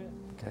don't mind a bit.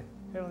 Okay.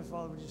 Heavenly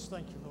Father, we just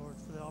thank you, Lord,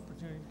 for the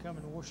opportunity to come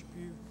and worship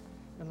you.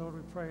 And Lord,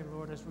 we pray,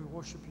 Lord, as we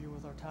worship you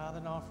with our tithe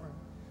and offering,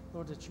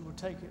 Lord, that you would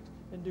take it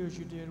and do as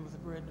you did with the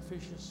bread and the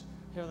fishes.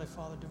 Heavenly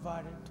Father,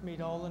 divide it to meet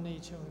all the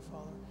needs, Heavenly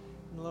Father.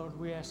 And Lord,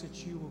 we ask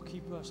that you will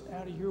keep us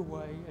out of your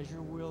way as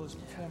your will is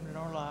performed in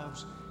our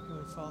lives,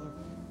 Heavenly Father.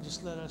 And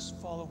just let us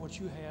follow what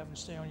you have and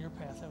stay on your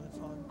path, Heavenly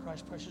Father. In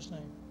Christ's precious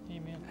name,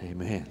 amen.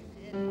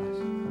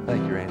 Amen.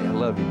 Thank you, Randy. I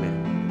love you,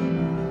 man.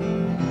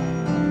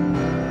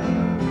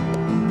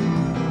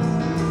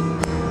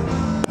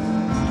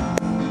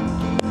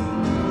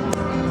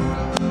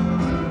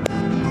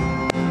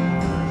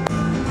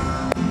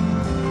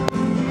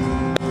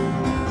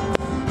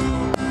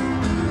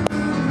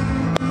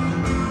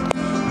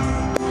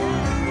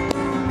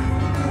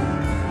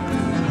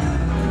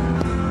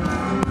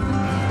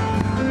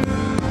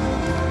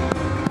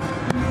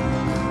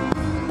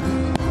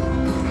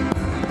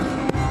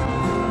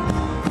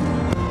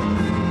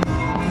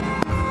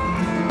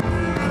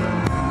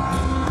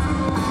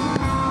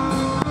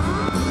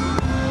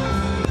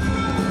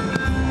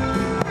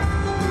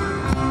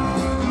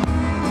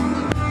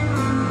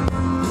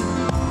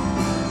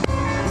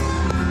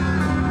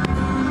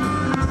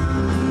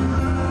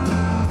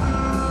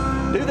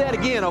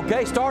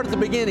 Okay, start at the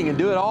beginning and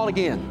do it all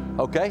again.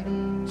 Okay?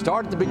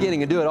 Start at the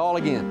beginning and do it all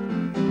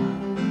again.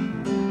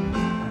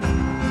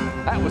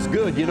 That was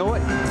good, you know it?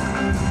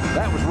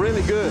 That was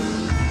really good.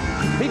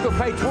 People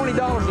pay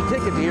 $20 a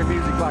ticket to hear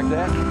music like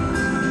that.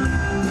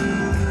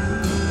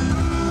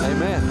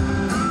 Amen.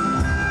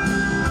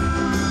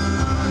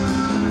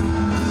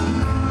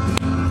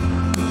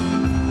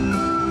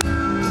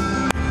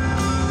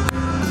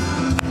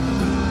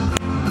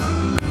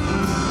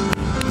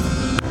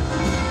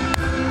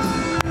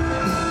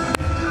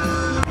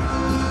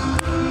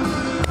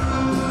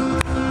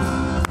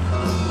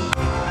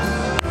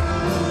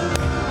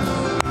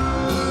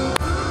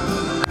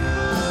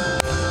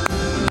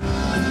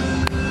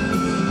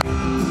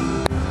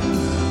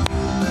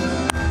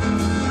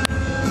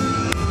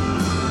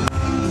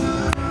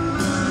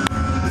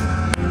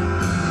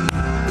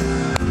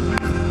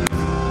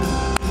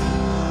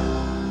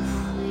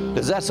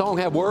 that song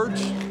have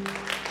words?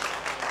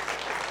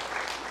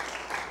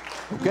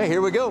 Okay,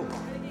 here we go.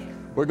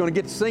 We're going to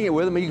get to sing it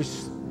with them.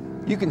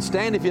 You can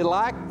stand if you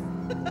like.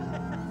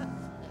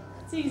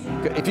 It's easy.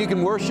 If you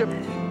can worship,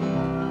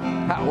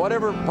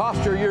 whatever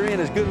posture you're in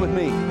is good with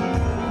me.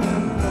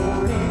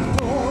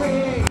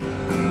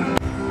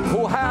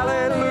 Oh,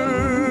 hallelujah.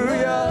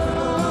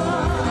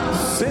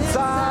 Since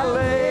I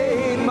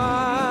laid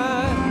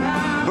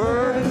my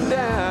burden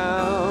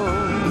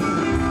down,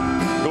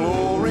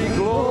 glory,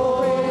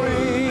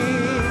 glory.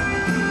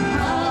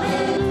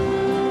 Hallelujah.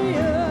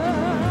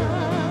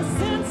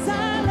 Since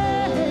I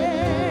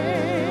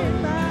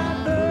laid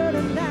my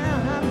burden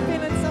down, I'm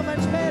feeling so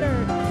much better.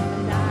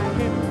 And I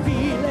am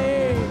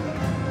feeling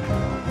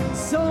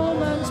so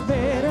much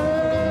better.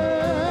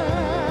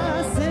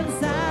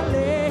 Since I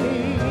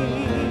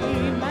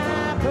laid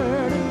my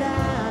burden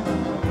down.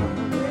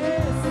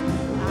 Yes,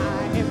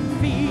 I am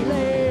feeling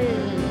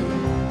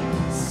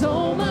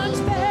so much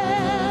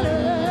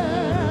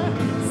better.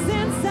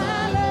 Since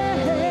I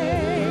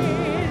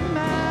laid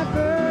my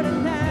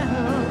burden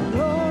down.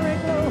 Glory,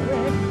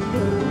 glory,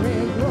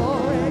 glory,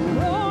 glory,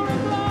 glory,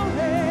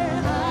 glory.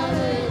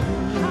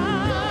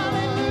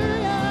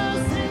 Hallelujah.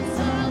 Since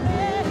I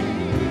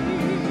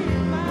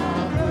laid my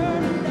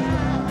burden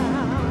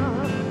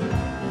down.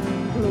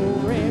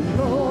 Glory,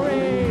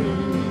 glory.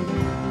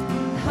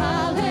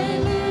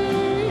 Hallelujah.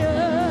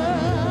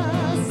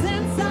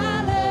 Since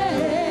I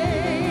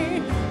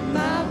laid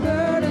my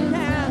burden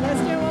down.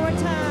 Let's do it one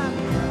more time.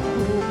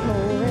 Oh,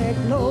 glory,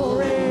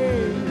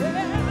 glory.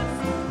 Yes.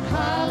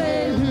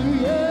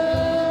 Hallelujah.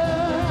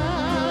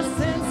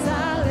 Since I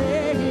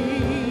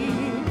laid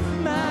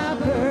my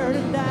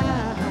burden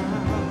down.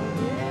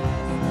 Yes.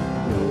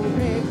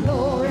 Glory,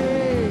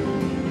 glory.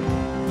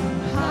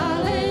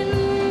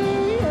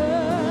 Hallelujah.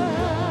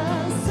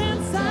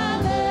 Since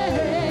I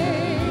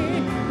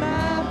laid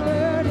my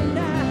burden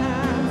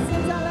down.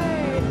 Since I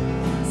laid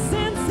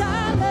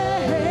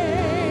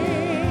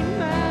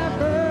my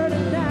burden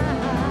down.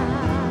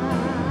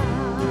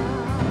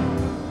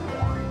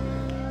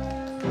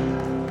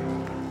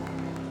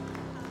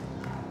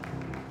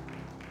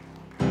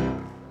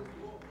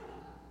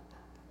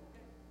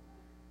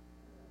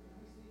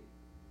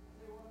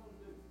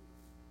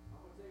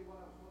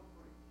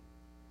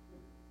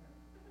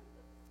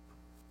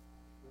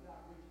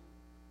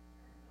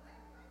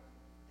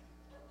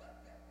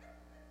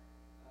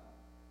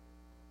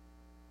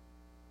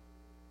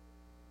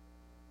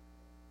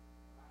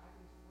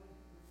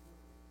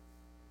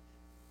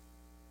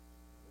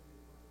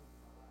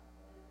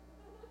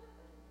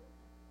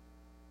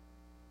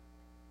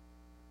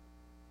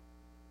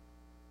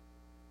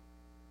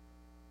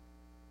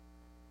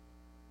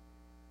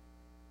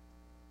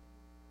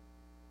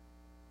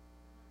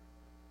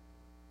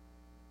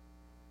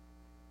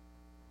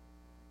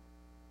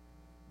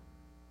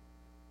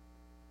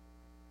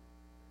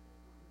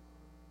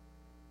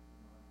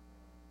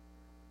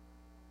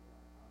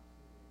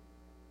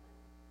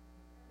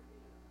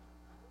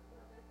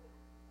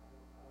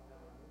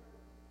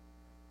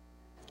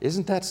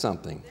 Isn't that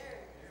something?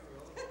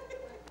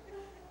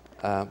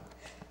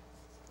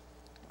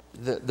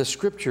 The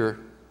scripture.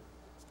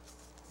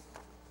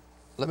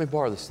 Let me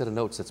borrow the set of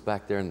notes that's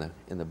back there in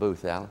the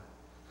booth, Alan.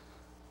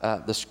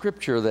 The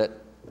scripture that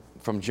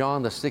from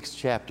John the 6th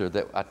chapter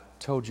that I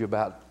told you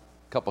about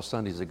a couple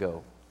Sundays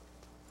ago.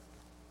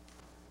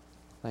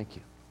 Thank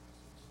you.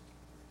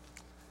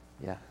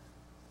 Yeah.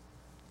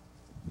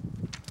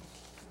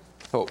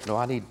 Oh no,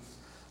 I need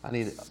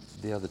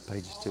the other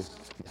pages too.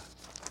 Yeah.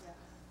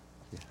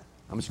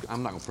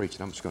 I'm not going to preach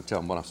it. I'm just going to tell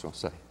them what I was going to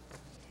say.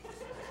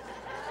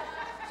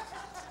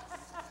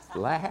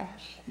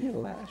 Lash? You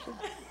laughing?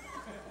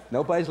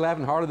 Nobody's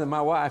laughing harder than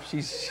my wife.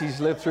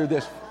 She's lived through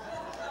this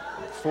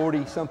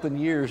 40-something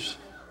years.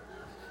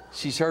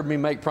 She's heard me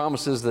make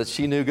promises that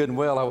she knew good and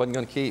well I wasn't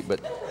going to keep, but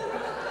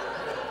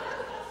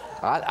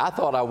I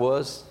thought I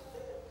was.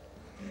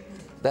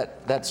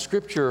 That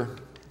scripture,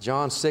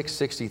 John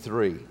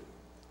 6:63,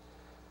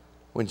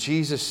 when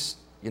Jesus,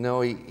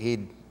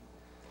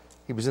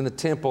 he was in the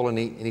temple and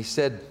he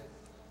said,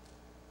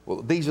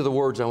 well, these are the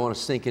words I want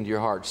to sink into your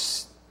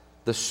hearts.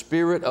 The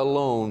Spirit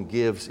alone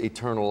gives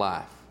eternal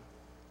life.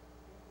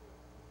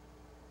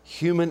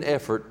 Human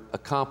effort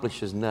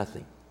accomplishes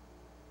nothing.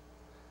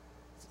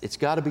 It's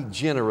got to be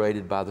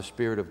generated by the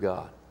Spirit of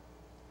God.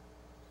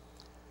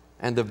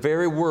 And the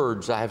very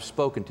words I have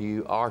spoken to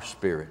you are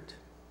spirit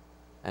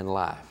and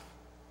life.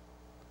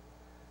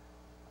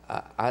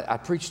 I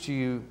preached to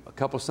you a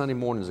couple of Sunday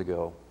mornings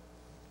ago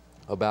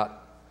about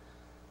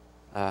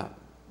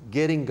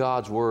getting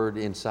God's Word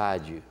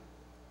inside you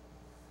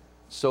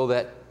so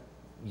that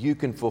you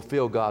can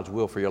fulfill God's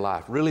will for your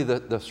life. Really,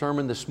 the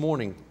sermon this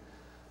morning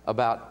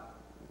about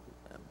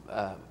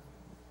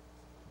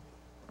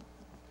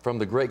from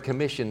the Great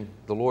Commission,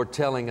 the Lord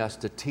telling us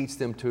to teach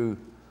them to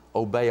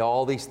obey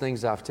all these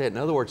things I've said. In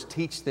other words,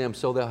 teach them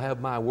so they'll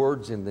have my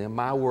words in them.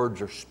 My words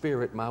are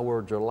spirit, my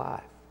words are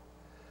life.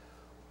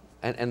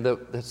 And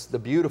that's the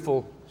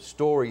beautiful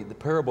story, the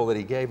parable that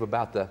he gave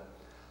about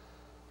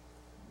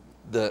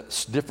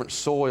different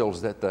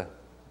soils that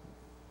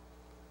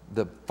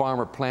the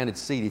farmer planted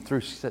seed. He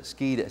threw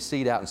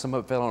seed out, and some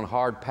of it fell on a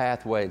hard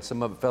pathway, and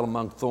some of it fell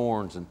among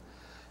thorns,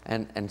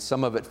 and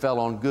some of it fell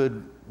on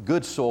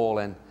good soil,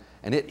 and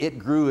it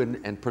grew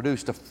and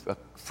produced a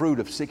fruit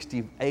of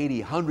 60,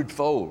 80,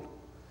 100-fold.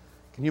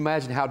 Can you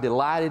imagine how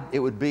delighted it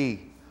would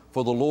be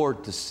for the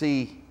Lord to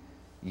see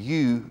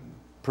you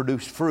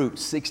produce fruit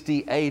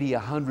 60, 80,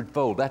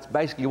 100-fold? That's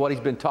basically what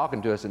He's been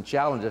talking to us and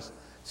challenged us.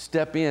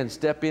 Step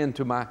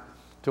into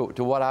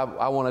what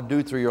I want to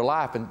do through your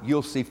life, and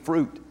you'll see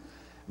fruit.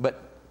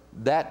 But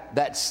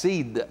that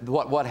seed,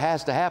 what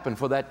has to happen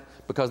for that,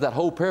 because that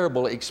whole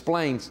parable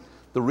explains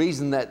the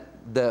reason that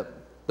the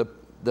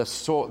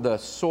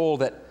soil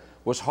that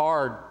was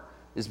hard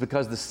is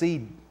because the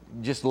seed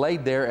just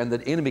laid there and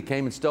the enemy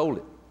came and stole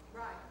it.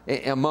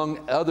 Right.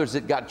 Among others,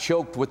 it got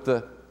choked with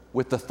the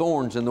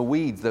thorns and the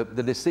weeds, the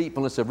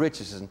deceitfulness of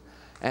riches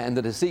and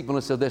the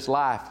deceitfulness of this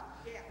life.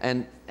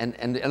 Yeah. And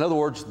in other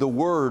words, the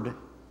word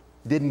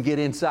didn't get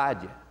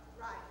inside you.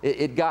 Right.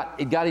 It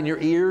got in your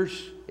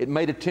ears. It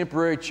made a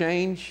temporary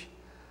change,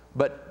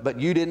 but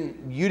you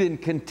didn't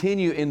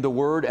continue in the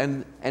word,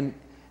 and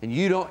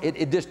you don't.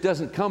 It just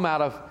doesn't come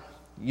out of,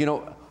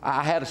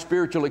 I had a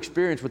spiritual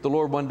experience with the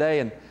Lord one day,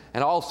 and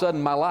all of a sudden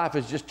my life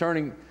is just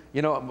turning,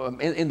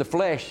 in the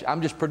flesh.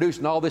 I'm just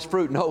producing all this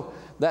fruit. No,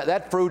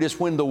 that fruit is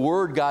when the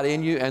word got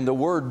in you and the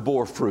word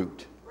bore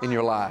fruit in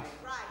your life.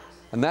 Right.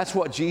 And that's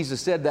what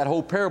Jesus said. That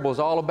whole parable is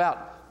all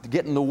about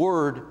getting the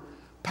word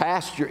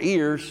past your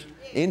ears,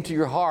 into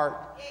your heart,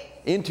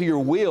 into your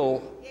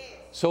will,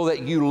 so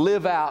that you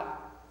live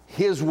out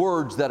His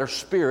words that are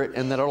spirit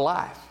and that are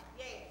life.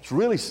 It's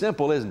really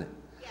simple, isn't it?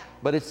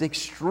 But it's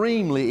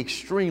extremely,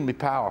 extremely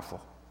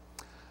powerful.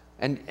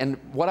 And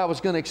what I was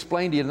going to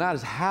explain to you tonight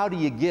is, how do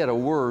you get a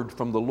word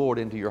from the Lord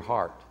into your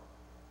heart?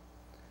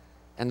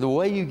 And the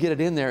way you get it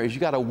in there is you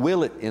got to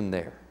will it in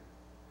there.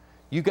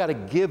 You got to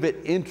give it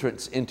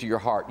entrance into your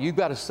heart. You've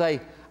got to say,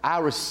 I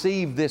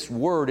receive this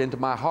word into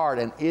my heart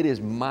and it is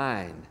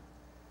mine.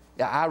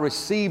 I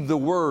receive the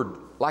word,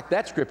 like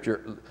that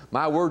scripture,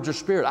 my words are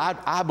spirit.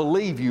 I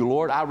believe you,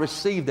 Lord. I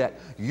receive that.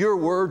 Your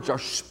words are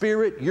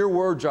spirit. Your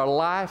words are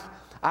life.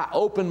 I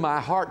open my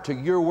heart to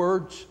your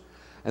words.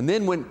 And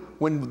then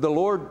when the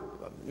Lord,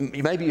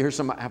 maybe you hear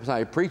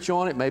somebody preach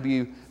on it, maybe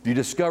you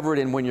discover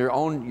it when you're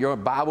on your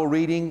Bible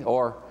reading,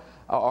 or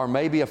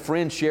maybe a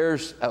friend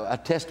shares a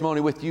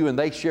testimony with you and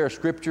they share a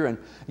scripture and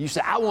you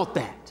say, I want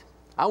that.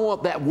 I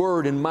want that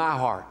word in my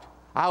heart.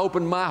 I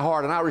open my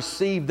heart and I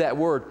receive that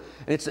word.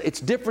 And it's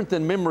different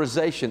than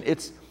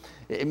memorization.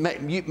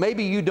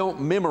 Maybe you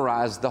don't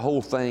memorize the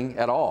whole thing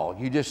at all.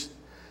 You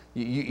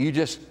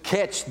just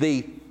catch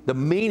the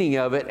meaning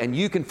of it, and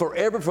you can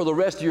forever, for the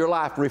rest of your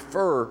life,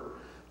 refer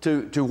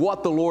to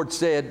what the Lord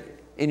said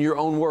in your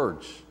own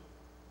words.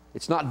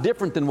 It's not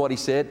different than what He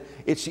said.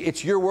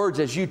 It's your words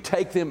as you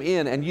take them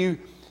in and you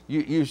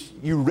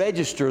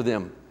register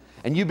them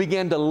and you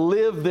begin to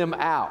live them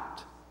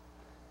out.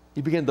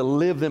 You begin to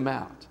live them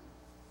out.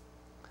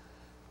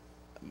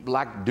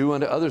 Like do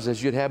unto others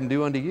as you'd have them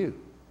do unto you.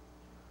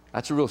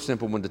 That's a real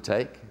simple one to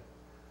take.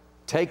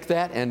 Take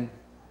that and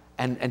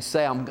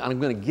say, I'm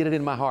going to get it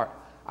in my heart.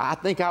 I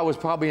think I was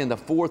probably in the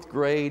 4th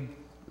grade.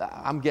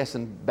 I'm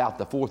guessing about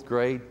the 4th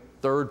grade,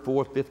 3rd,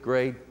 4th, 5th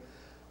grade.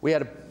 We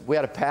had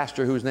a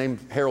pastor who was named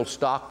Harold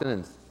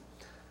Stockton,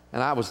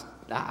 and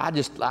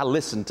I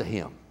listened to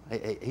him.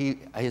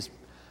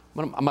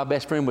 My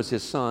best friend was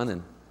his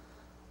son,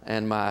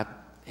 and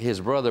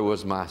his brother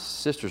was my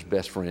sister's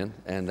best friend,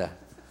 and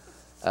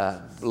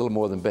a little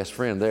more than best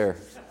friend there,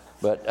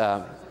 but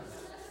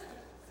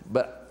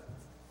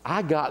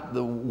I got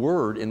the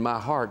word in my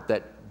heart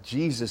that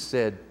Jesus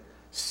said,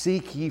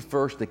 seek ye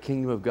first the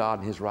kingdom of God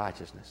and His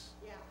righteousness.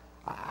 Yeah.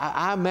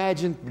 I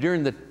imagine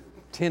during the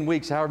 10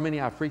 weeks, however many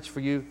I preached for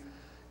you,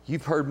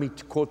 you've heard me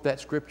quote that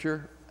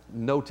scripture,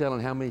 no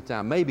telling how many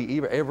times. Maybe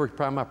every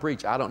time I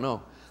preach, I don't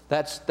know.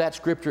 That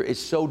scripture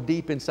is so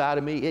deep inside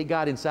of me. It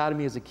got inside of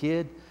me as a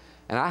kid,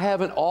 and I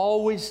haven't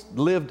always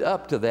lived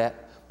up to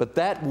that, but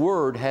that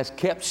word has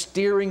kept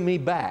steering me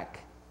back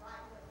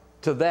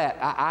to that.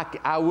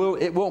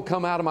 It won't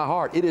come out of my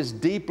heart. It is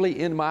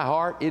deeply in my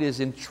heart. It is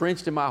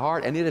entrenched in my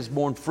heart, and it has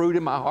borne fruit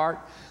in my heart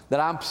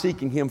that I'm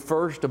seeking Him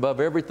first above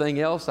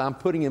everything else. I'm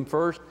putting Him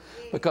first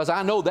because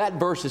I know that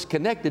verse is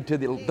connected to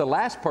the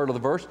last part of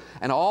the verse,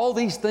 and all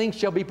these things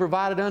shall be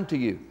provided unto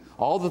you.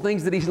 All the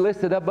things that He's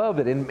listed above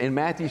it in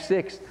Matthew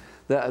 6.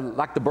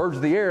 Like the birds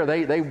of the air,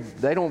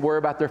 they don't worry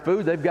about their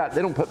food. They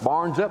don't put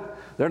barns up.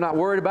 They're not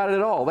worried about it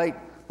at all.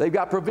 They've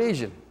got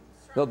provision.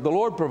 The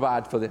Lord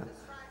provides for them.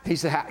 He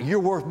said,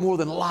 you're worth more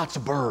than lots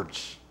of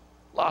birds.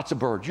 Lots of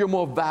birds. You're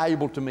more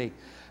valuable to me.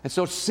 And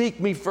so seek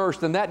me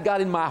first. And that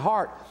got in my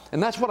heart.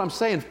 And that's what I'm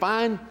saying.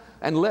 Find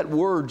and let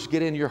words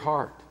get in your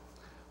heart.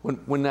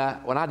 When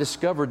I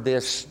discovered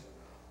this,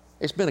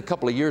 it's been a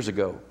couple of years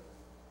ago.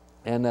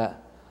 And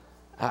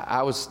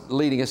I was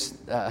leading a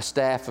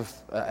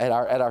staff at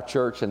our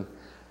church. And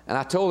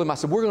I told them, I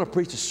said, we're going to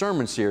preach a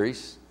sermon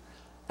series.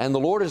 And the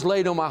Lord has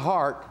laid on my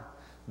heart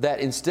that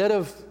instead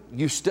of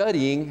you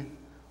studying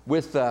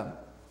with an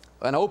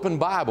open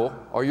Bible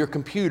or your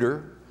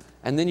computer,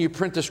 and then you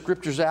print the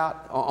scriptures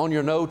out on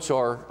your notes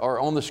or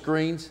on the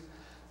screens,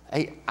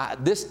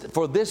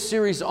 for this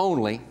series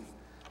only,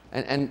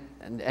 and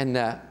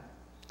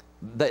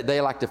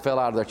they like to fell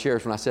out of their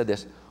chairs when I said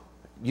this.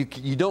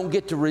 You don't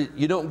get to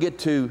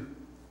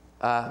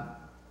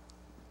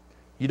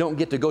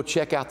go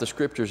check out the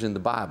scriptures in the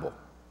Bible.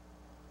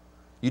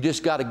 You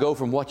just got to go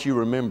from what you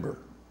remember.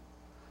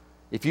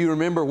 If you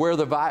remember where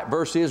the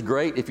verse is,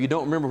 great. If you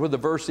don't remember where the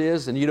verse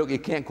is and you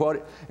can't quote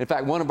it. In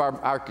fact, one of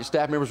our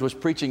staff members was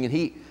preaching, and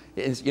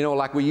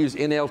like we use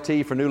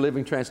NLT for New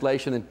Living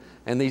Translation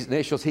and these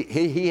initials,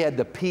 he had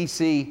the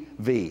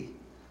PCV,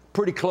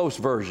 pretty close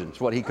versions,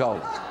 what he called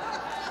it.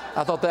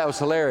 I thought that was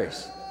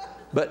hilarious.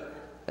 But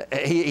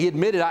he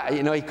admitted,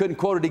 he couldn't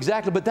quote it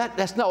exactly, but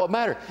that's not what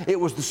mattered. It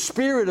was the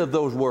spirit of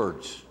those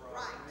words.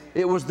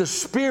 It was the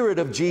Spirit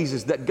of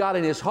Jesus that got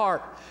in his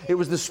heart. It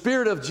was the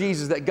Spirit of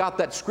Jesus that got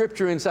that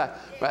scripture inside.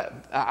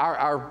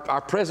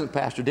 Our present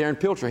pastor, Darren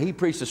Pilcher, he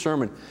preached a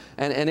sermon,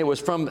 and it was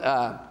from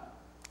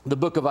the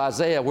book of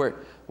Isaiah where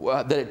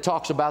that it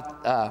talks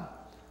about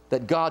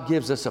that God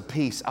gives us a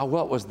peace.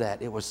 What was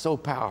that? It was so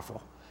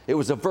powerful. It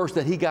was a verse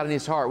that he got in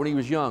his heart when he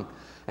was young.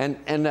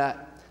 The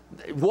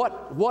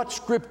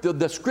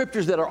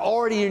scriptures that are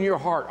already in your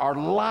heart are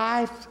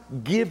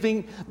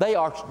life-giving. They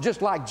are,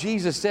 just like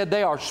Jesus said,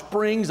 they are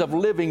springs of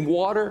living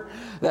water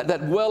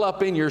that well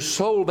up in your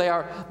soul. They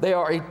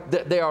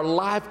are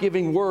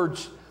life-giving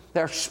words. They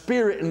are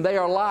spirit and they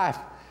are life.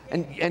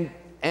 And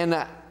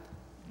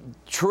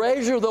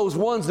treasure those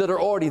ones that are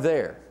already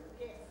there.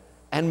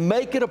 And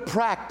make it a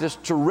practice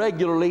to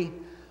regularly,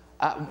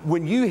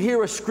 when you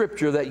hear a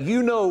scripture that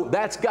you know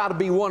that's got to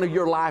be one of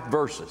your life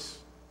verses.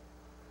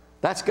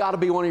 That's got to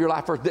be one of your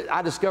life verses.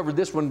 I discovered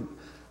this one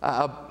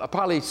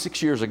probably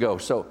 6 years ago.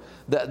 So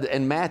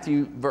in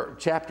Matthew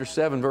chapter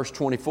 7, verse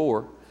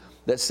 24,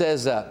 that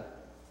says that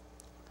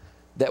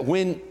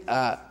when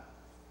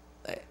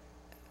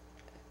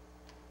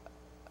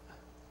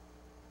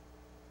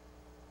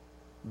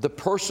the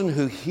person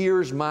who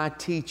hears my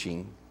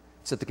teaching,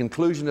 it's at the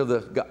conclusion of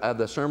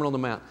the Sermon on the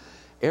Mount,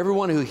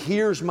 everyone who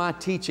hears my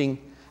teaching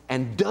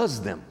and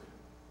does them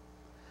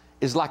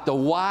is like the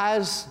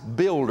wise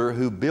builder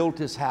who built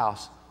his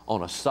house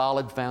on a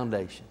solid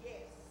foundation.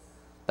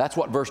 That's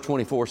what verse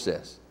 24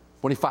 says.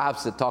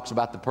 25 talks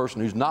about the person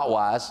who's not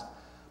wise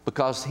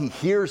because he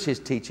hears his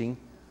teaching,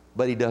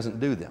 but he doesn't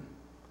do them.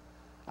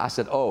 I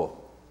said,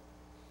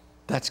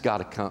 that's got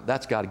to come.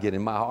 That's got to get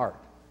in my heart.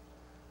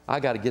 I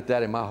got to get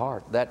that in my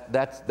heart.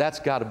 That's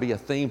got to be a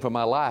theme for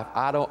my life.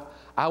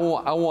 I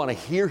want to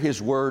hear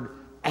his word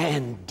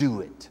and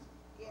do it.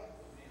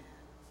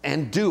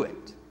 And do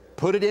it.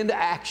 Put it into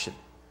action.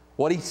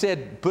 What he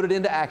said, put it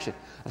into action.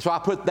 So I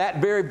put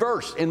that very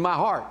verse in my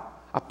heart.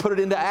 I put it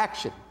into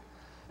action.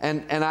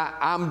 And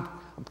I'm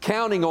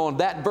counting on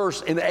that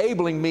verse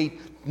enabling me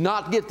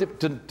not get to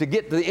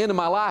get to the end of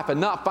my life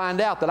and not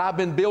find out that I've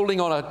been building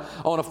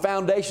on a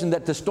foundation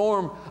that the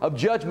storm of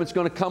judgment's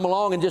going to come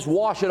along and just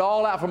wash it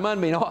all out from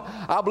under me. No,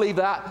 I believe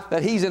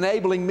that he's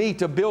enabling me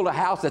to build a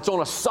house that's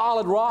on a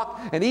solid rock,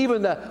 and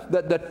even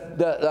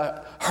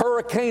the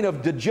hurricane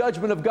of the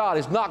judgment of God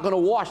is not going to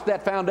wash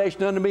that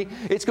foundation under me.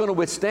 It's going to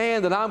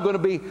withstand, and I'm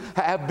going to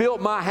have built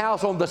my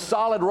house on the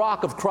solid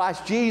rock of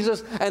Christ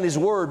Jesus and his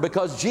word,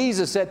 because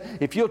Jesus said,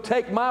 if you'll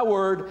take my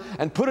word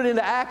and put it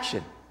into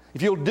action,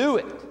 if you'll do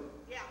it,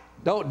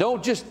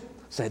 don't just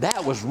say,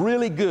 that was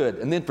really good,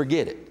 and then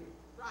forget it.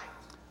 Right.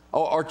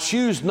 Or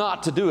choose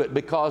not to do it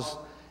because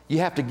you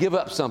have to give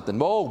up something.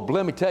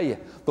 Let me tell you,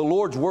 the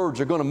Lord's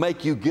words are going to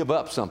make you give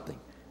up something.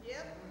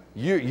 Yep.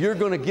 You're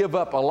going to give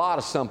up a lot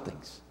of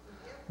somethings.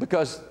 Yep.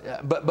 Because,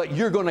 but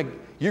you're going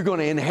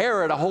to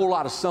inherit a whole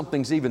lot of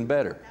somethings even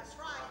better. That's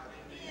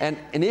right.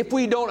 And if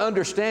we don't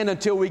understand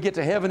until we get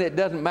to heaven, it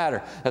doesn't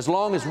matter. As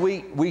long as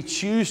we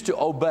choose to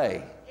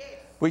obey.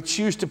 We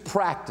choose to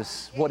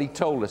practice what he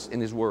told us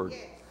in his word.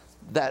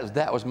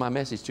 That was my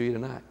message to you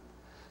tonight.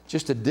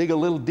 Just to dig a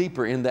little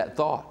deeper in that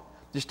thought.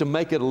 Just to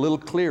make it a little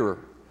clearer.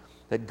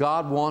 That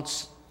God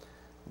wants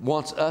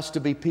us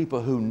to be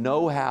people who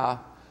know how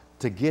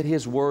to get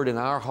his word in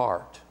our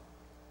heart.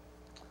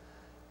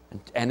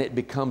 And it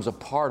becomes a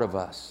part of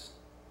us.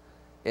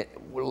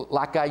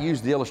 Like I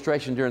used the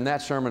illustration during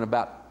that sermon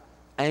about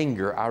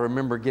anger. I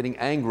remember getting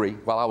angry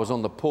while I was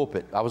on the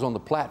pulpit. I was on the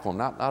platform,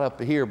 not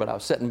up here, but I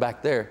was sitting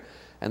back there.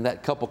 And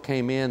that couple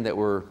came in that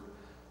were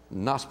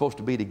not supposed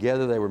to be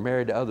together. They were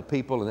married to other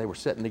people, and they were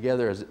sitting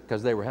together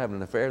because they were having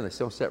an affair, and they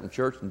still sat in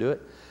church and do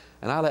it.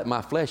 And I let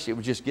my flesh, it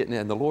was just getting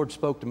in. And the Lord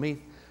spoke to me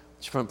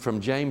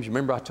from James.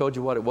 Remember I told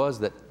you what it was?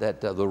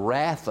 That the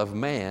wrath of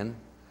man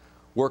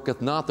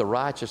worketh not the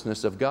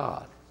righteousness of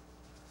God.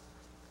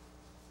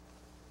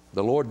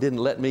 The Lord didn't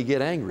let me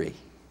get angry.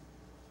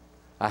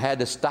 I had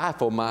to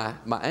stifle my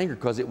anger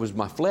because it was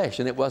my flesh,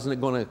 and it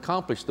wasn't going to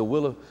accomplish the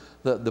will of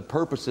the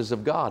purposes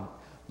of God.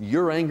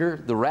 Your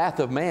anger, the wrath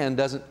of man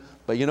doesn't,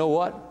 but you know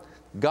what?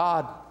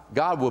 God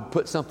will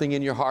put something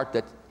in your heart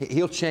that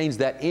he'll change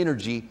that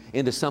energy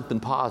into something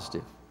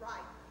positive. Right.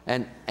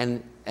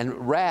 And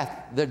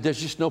wrath,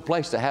 there's just no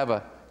place to have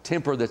a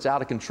temper that's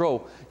out of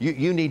control.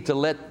 You need to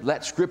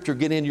let Scripture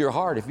get into your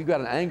heart. If you've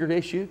got an anger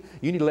issue,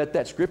 you need to let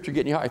that Scripture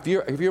get in your heart.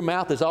 If your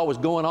mouth is always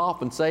going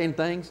off and saying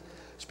things,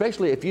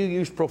 especially if you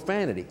use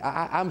profanity.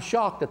 I'm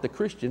shocked at the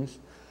Christians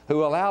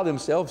who allow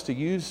themselves to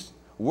use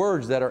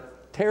words that are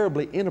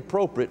terribly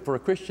inappropriate for a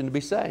Christian to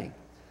be saying.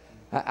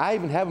 I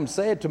even have them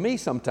say it to me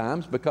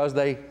sometimes because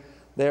they're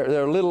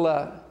a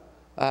little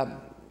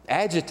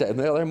agitated.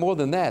 They're more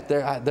than that.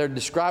 They're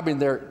describing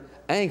their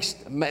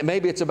angst.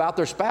 Maybe it's about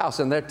their spouse,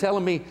 and they're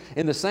telling me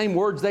in the same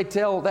words they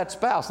tell that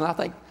spouse. And I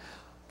think,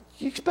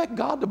 you expect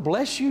God to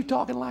bless you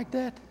talking like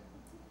that?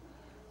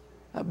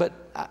 But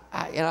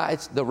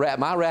it's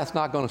my wrath's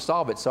not going to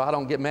solve it, so I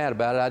don't get mad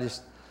about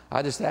it.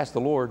 I just ask the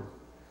Lord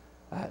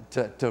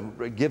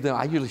to give them.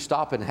 I usually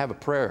stop and have a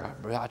prayer.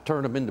 I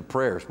turn them into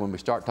prayers when we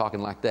start talking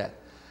like that.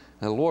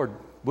 And Lord,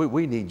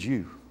 we need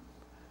you.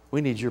 We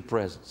need your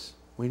presence.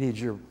 We need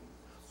your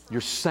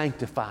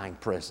sanctifying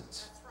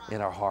presence in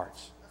our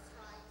hearts.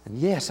 And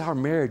yes, our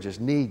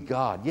marriages need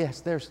God.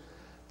 Yes,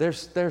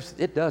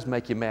 it does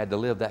make you mad to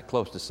live that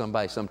close to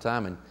somebody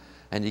sometime,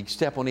 and you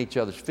step on each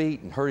other's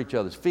feet and hurt each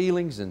other's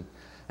feelings, and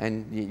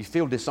you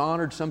feel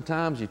dishonored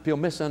sometimes, you feel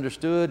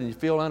misunderstood, and you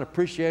feel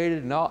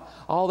unappreciated, and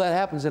all that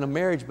happens in a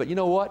marriage. But you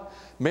know what?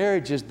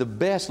 Marriage is the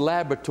best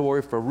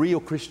laboratory for real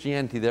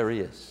Christianity there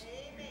is.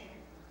 Amen.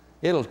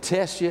 It'll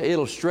test you,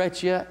 it'll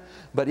stretch you,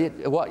 but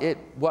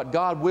what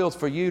God wills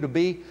for you to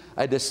be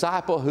a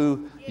disciple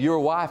who your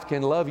wife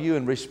can love you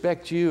and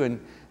respect you, and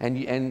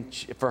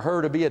for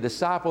her to be a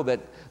disciple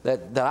that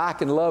I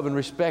can love and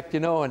respect,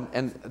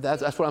 and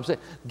that's what I'm saying.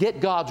 Get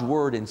God's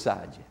Word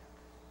inside you.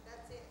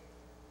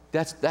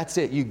 That's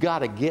it. You got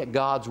to get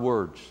God's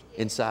words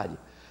inside you.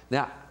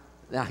 Now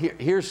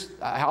here's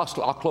I'll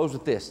close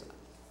with this.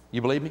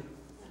 You believe me?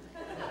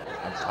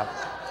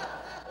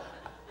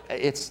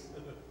 It's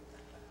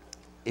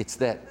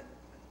that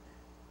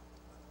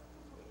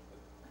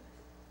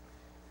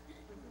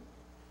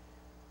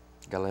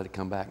got to let it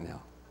come back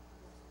now.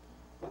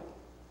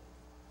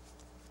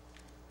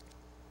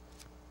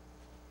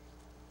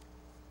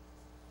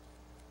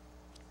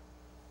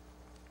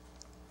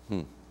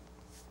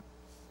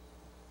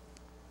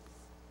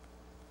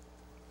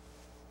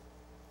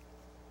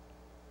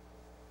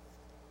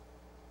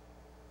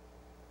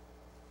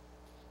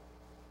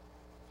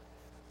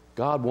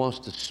 God wants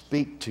to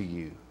speak to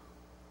you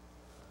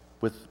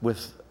with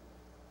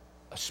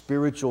a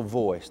spiritual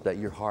voice that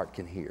your heart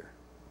can hear.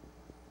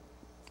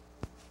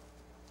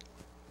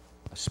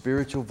 A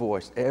spiritual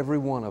voice. Every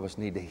one of us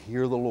need to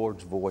hear the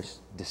Lord's voice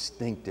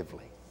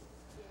distinctively.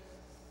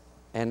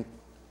 And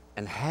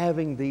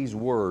having these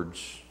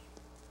words,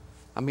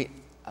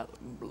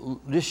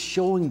 just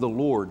showing the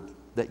Lord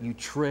that you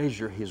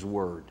treasure His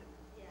Word.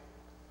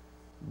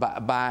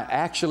 By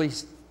actually,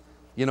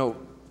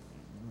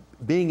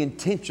 being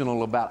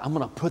intentional about, I'm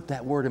going to put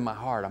that word in my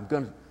heart. I'm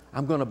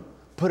going to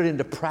put it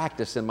into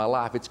practice in my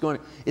life. It's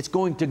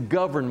going to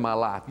govern my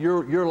life.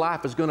 Your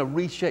life is going to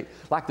reshape.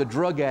 Like the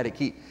drug addict,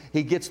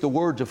 he gets the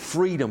words of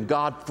freedom.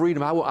 God,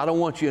 freedom. I don't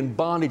want you in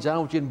bondage. I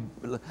don't want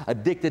you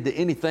addicted to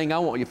anything. I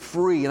want you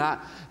free.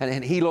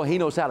 And He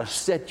knows how to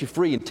set you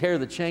free and tear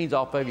the chains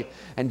off of you.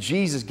 And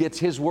Jesus gets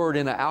His word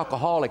in an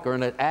alcoholic or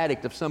in an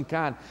addict of some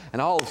kind.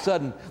 And all of a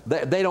sudden,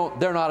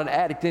 they're not an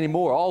addict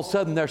anymore. All of a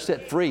sudden, they're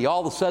set free.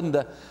 All of a sudden,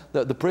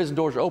 the prison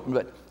doors are open.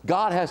 But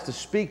God has to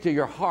speak to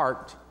your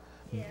heart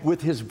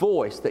with His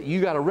voice that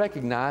you got to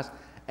recognize,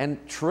 and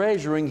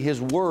treasuring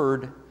His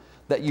word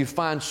that you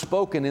find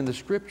spoken in the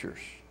Scriptures.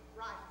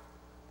 Right.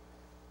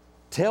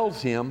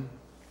 Tells Him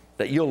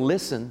that you'll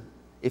listen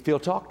if He'll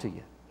talk to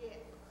you. Yeah.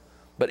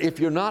 But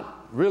if you're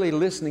not really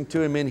listening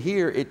to Him in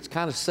here, it's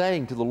kind of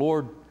saying to the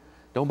Lord,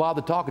 don't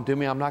bother talking to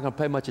me. I'm not going to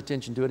pay much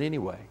attention to it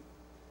anyway.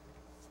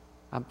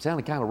 I'm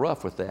sounding kind of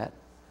rough with that.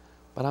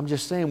 But I'm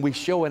just saying we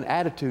show an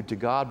attitude to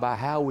God by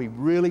how we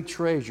really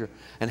treasure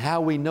and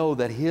how we know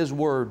that His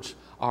words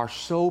are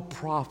so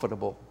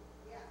profitable.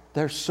 Yeah.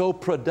 They're so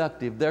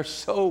productive. They're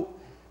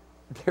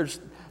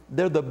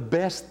the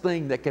best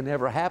thing that can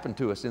ever happen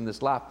to us in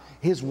this life.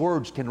 His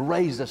words can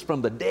raise us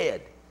from the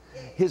dead.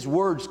 His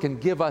words can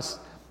give us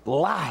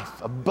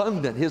life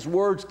abundant. His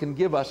words can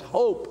give us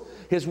hope.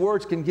 His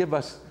words can give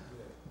us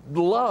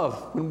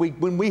love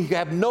when we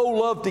have no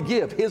love to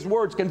give. His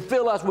words can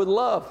fill us with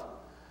love.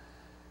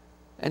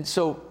 And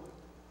so,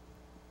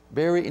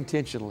 very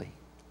intentionally,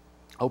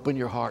 open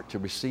your heart to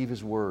receive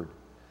His word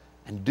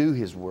and do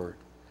His word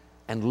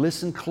and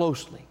listen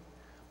closely,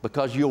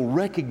 because you'll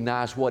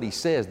recognize what He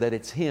says, that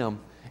it's Him.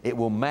 It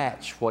will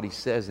match what He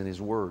says in His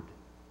word.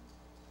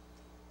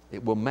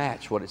 It will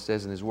match what it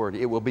says in His word.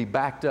 It will be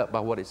backed up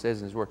by what it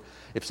says in His word.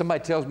 If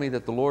somebody tells me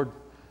that the Lord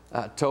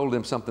told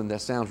them something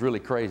that sounds really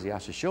crazy, I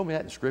say, show me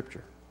that in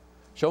Scripture.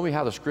 Show me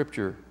how the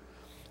Scripture...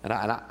 And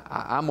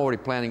I'm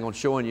already planning on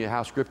showing you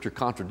how Scripture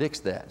contradicts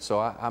that. So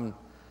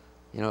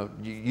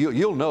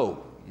you'll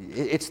know.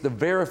 It's the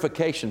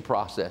verification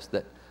process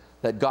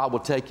that God will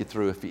take you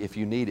through if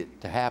you need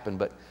it to happen.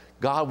 But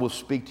God will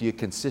speak to you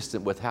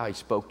consistent with how He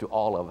spoke to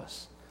all of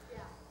us.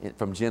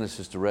 from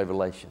Genesis to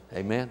Revelation.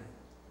 Amen?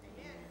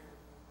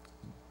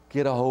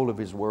 Get a hold of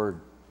His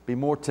Word. Be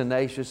more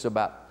tenacious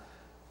about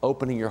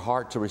opening your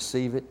heart to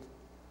receive it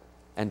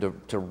and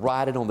to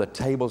write it on the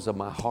tables of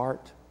my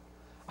heart.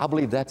 I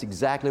believe that's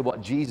exactly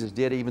what Jesus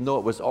did. Even though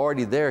it was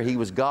already there, He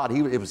was God.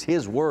 It was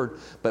His Word.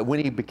 But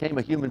when He became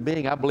a human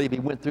being, I believe He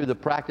went through the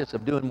practice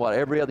of doing what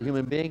every other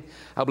human being.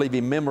 I believe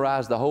He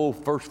memorized the whole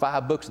first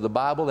 5 books of the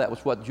Bible. That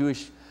was what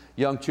Jewish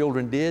young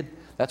children did.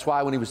 That's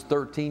why when He was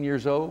 13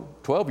 years old,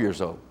 12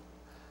 years old,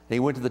 He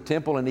went to the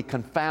temple and He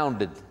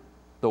confounded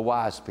the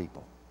wise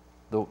people,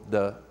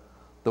 the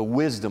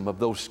wisdom of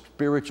those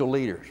spiritual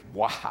leaders.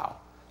 Wow,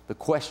 the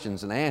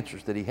questions and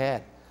answers that He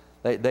had.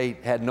 They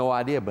had no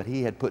idea, but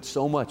He had put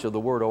so much of the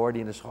Word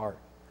already in His heart.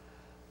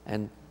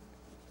 And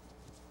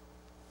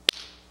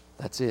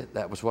that's it.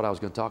 That was what I was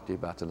going to talk to you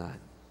about tonight.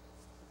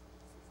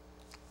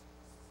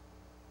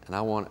 And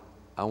I want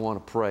to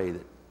pray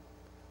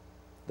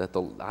I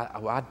tell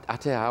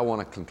you, I want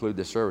to conclude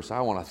this service.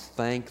 I want to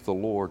thank the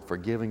Lord for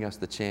giving us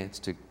the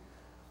chance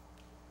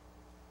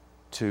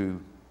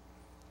to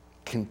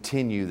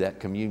continue that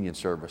communion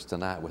service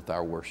tonight with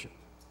our worship.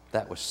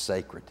 That was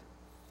sacred.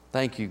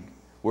 Thank you,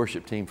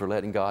 worship team, for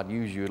letting God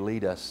use you and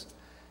lead us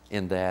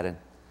in that. And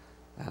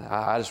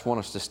I just want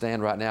us to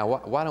stand right now.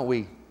 Why don't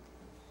we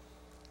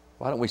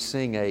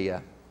sing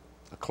a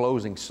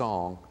closing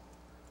song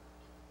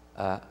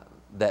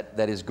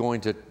that is going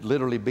to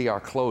literally be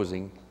our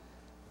closing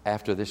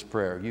after this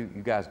prayer. You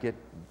guys get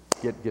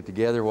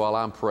together while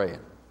I'm praying.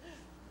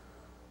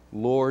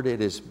 Lord, it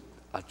is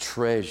a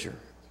treasure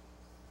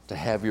to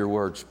have your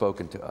word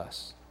spoken to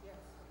us.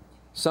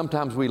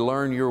 Sometimes we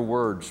learn your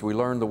words. We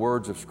learn the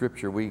words of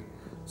Scripture.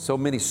 So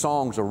many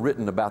songs are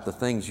written about the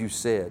things you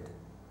said.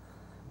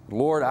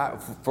 Lord,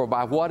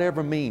 by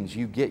whatever means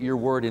you get your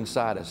word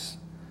inside us,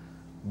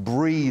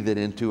 breathe it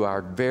into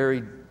our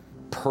very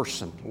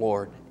person,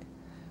 Lord,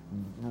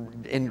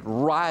 and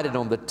write it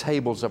on the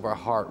tables of our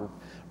heart.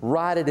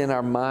 Write it in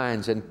our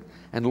minds. And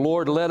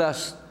Lord, let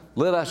us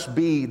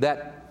be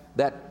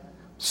that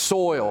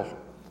soil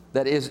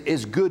that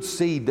is good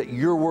seed that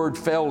your word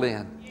fell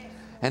in.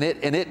 And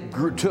it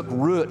took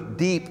root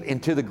deep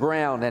into the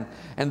ground.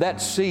 And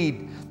that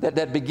seed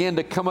that began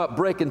to come up,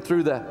 breaking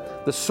through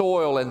the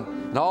soil,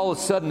 and all of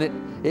a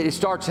sudden it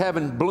starts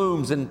having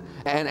blooms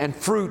and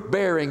fruit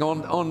bearing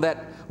on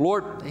that.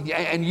 Lord,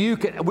 and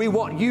we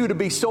want you to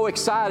be so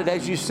excited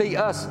as you see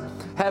us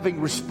having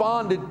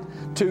responded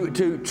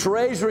to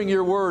treasuring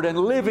your word and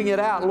living it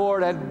out,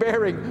 Lord, and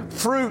bearing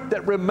fruit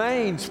that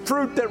remains.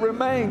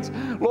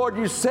 Lord,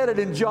 you said it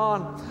in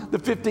John, the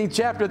 15th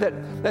chapter,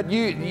 that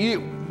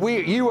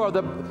you are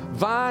the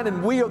vine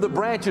and we are the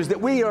branches,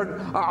 that we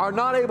are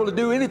not able to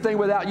do anything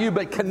without you,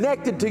 but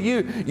connected to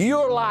you.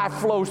 Your life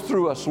flows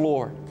through us,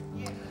 Lord.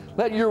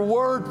 Let your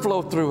word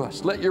flow through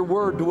us. Let your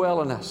word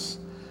dwell in us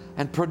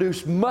and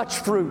produce much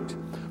fruit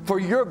for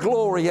your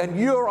glory and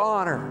your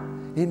honor.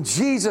 In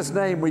Jesus'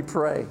 name we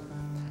pray.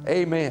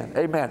 Amen.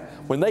 Amen.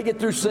 When they get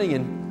through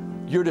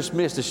singing, you're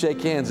dismissed to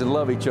shake hands and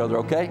love each other,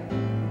 okay?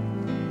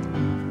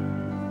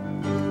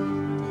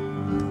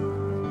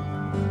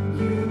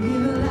 You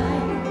give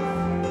life,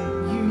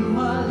 you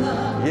are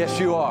love. Yes,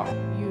 you are.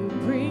 You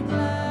bring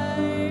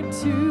light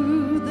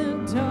to the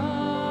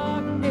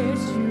darkness,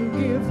 you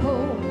give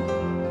hope,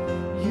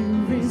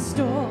 you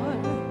restore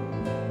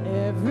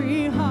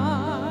every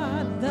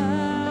heart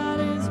that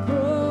is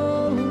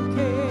broken.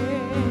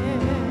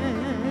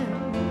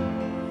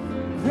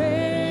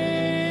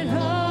 Great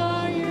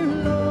are you,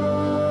 Lord.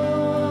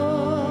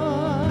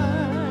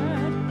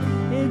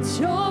 It's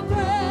your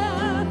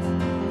breath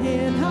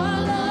in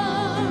our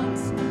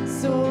lungs,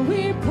 so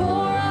we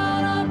pour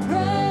out our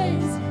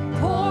praise.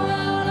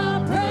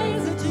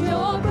 It's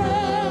your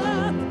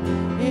breath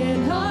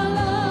in our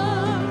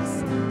lungs,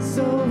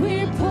 so we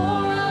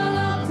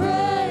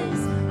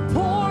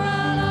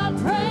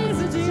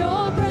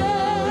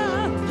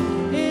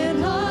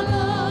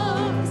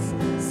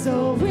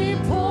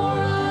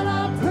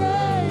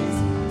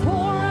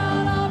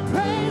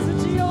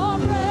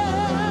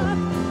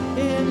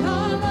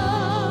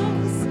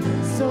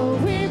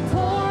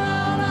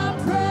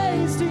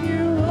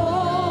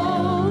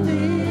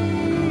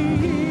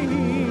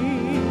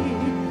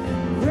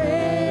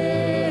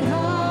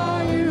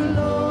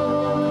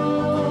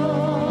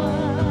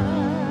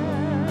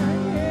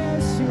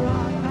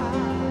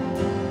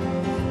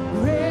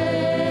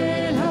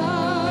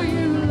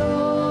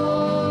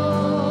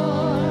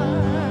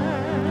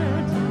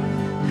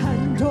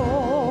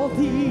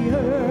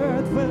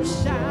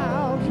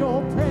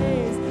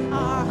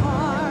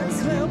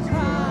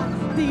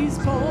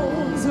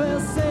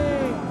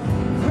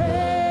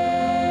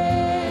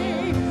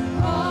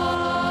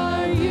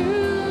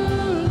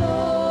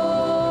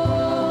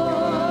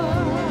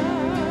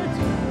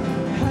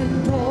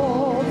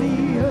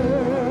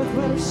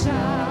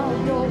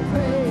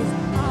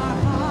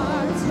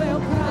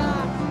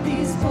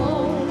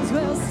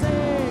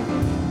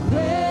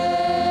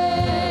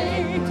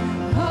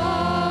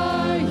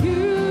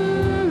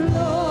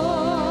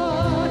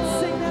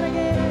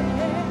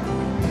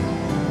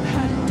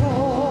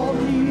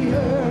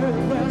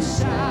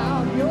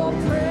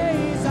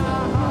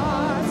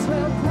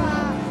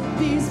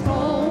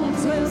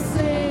bones will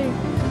sing.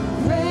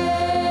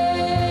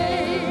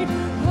 Great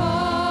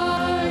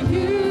are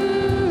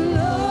you,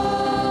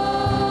 Lord.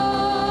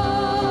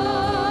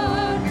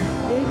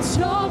 It's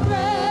your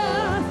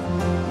breath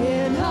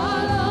in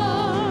our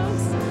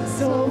lungs,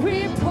 so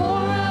we pour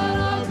out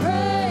our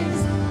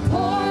praise, pour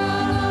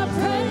out our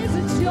praise.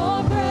 It's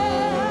your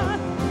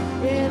breath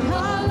in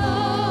our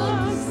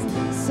lungs,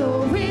 so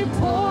we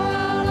pour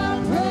out our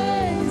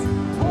praise,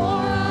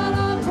 pour out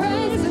our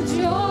praise. It's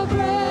your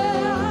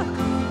breath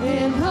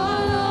in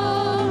our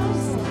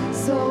lungs,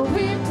 so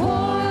we pour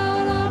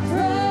out our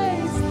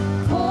praise,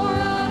 pour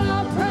out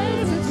our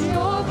praise. It's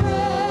your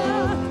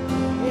breath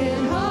in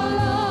our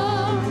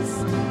lungs,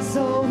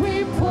 so we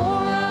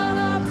pour out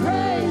our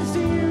praise to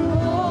you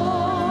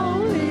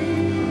only.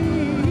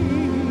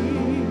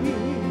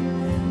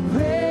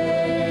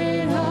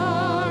 Great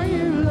are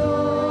you,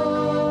 Lord.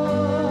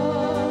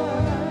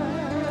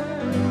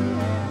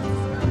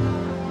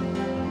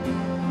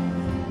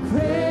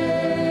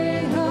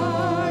 Great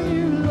are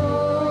you, Lord.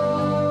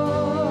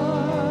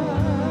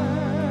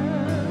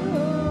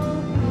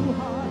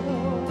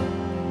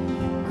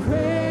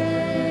 Great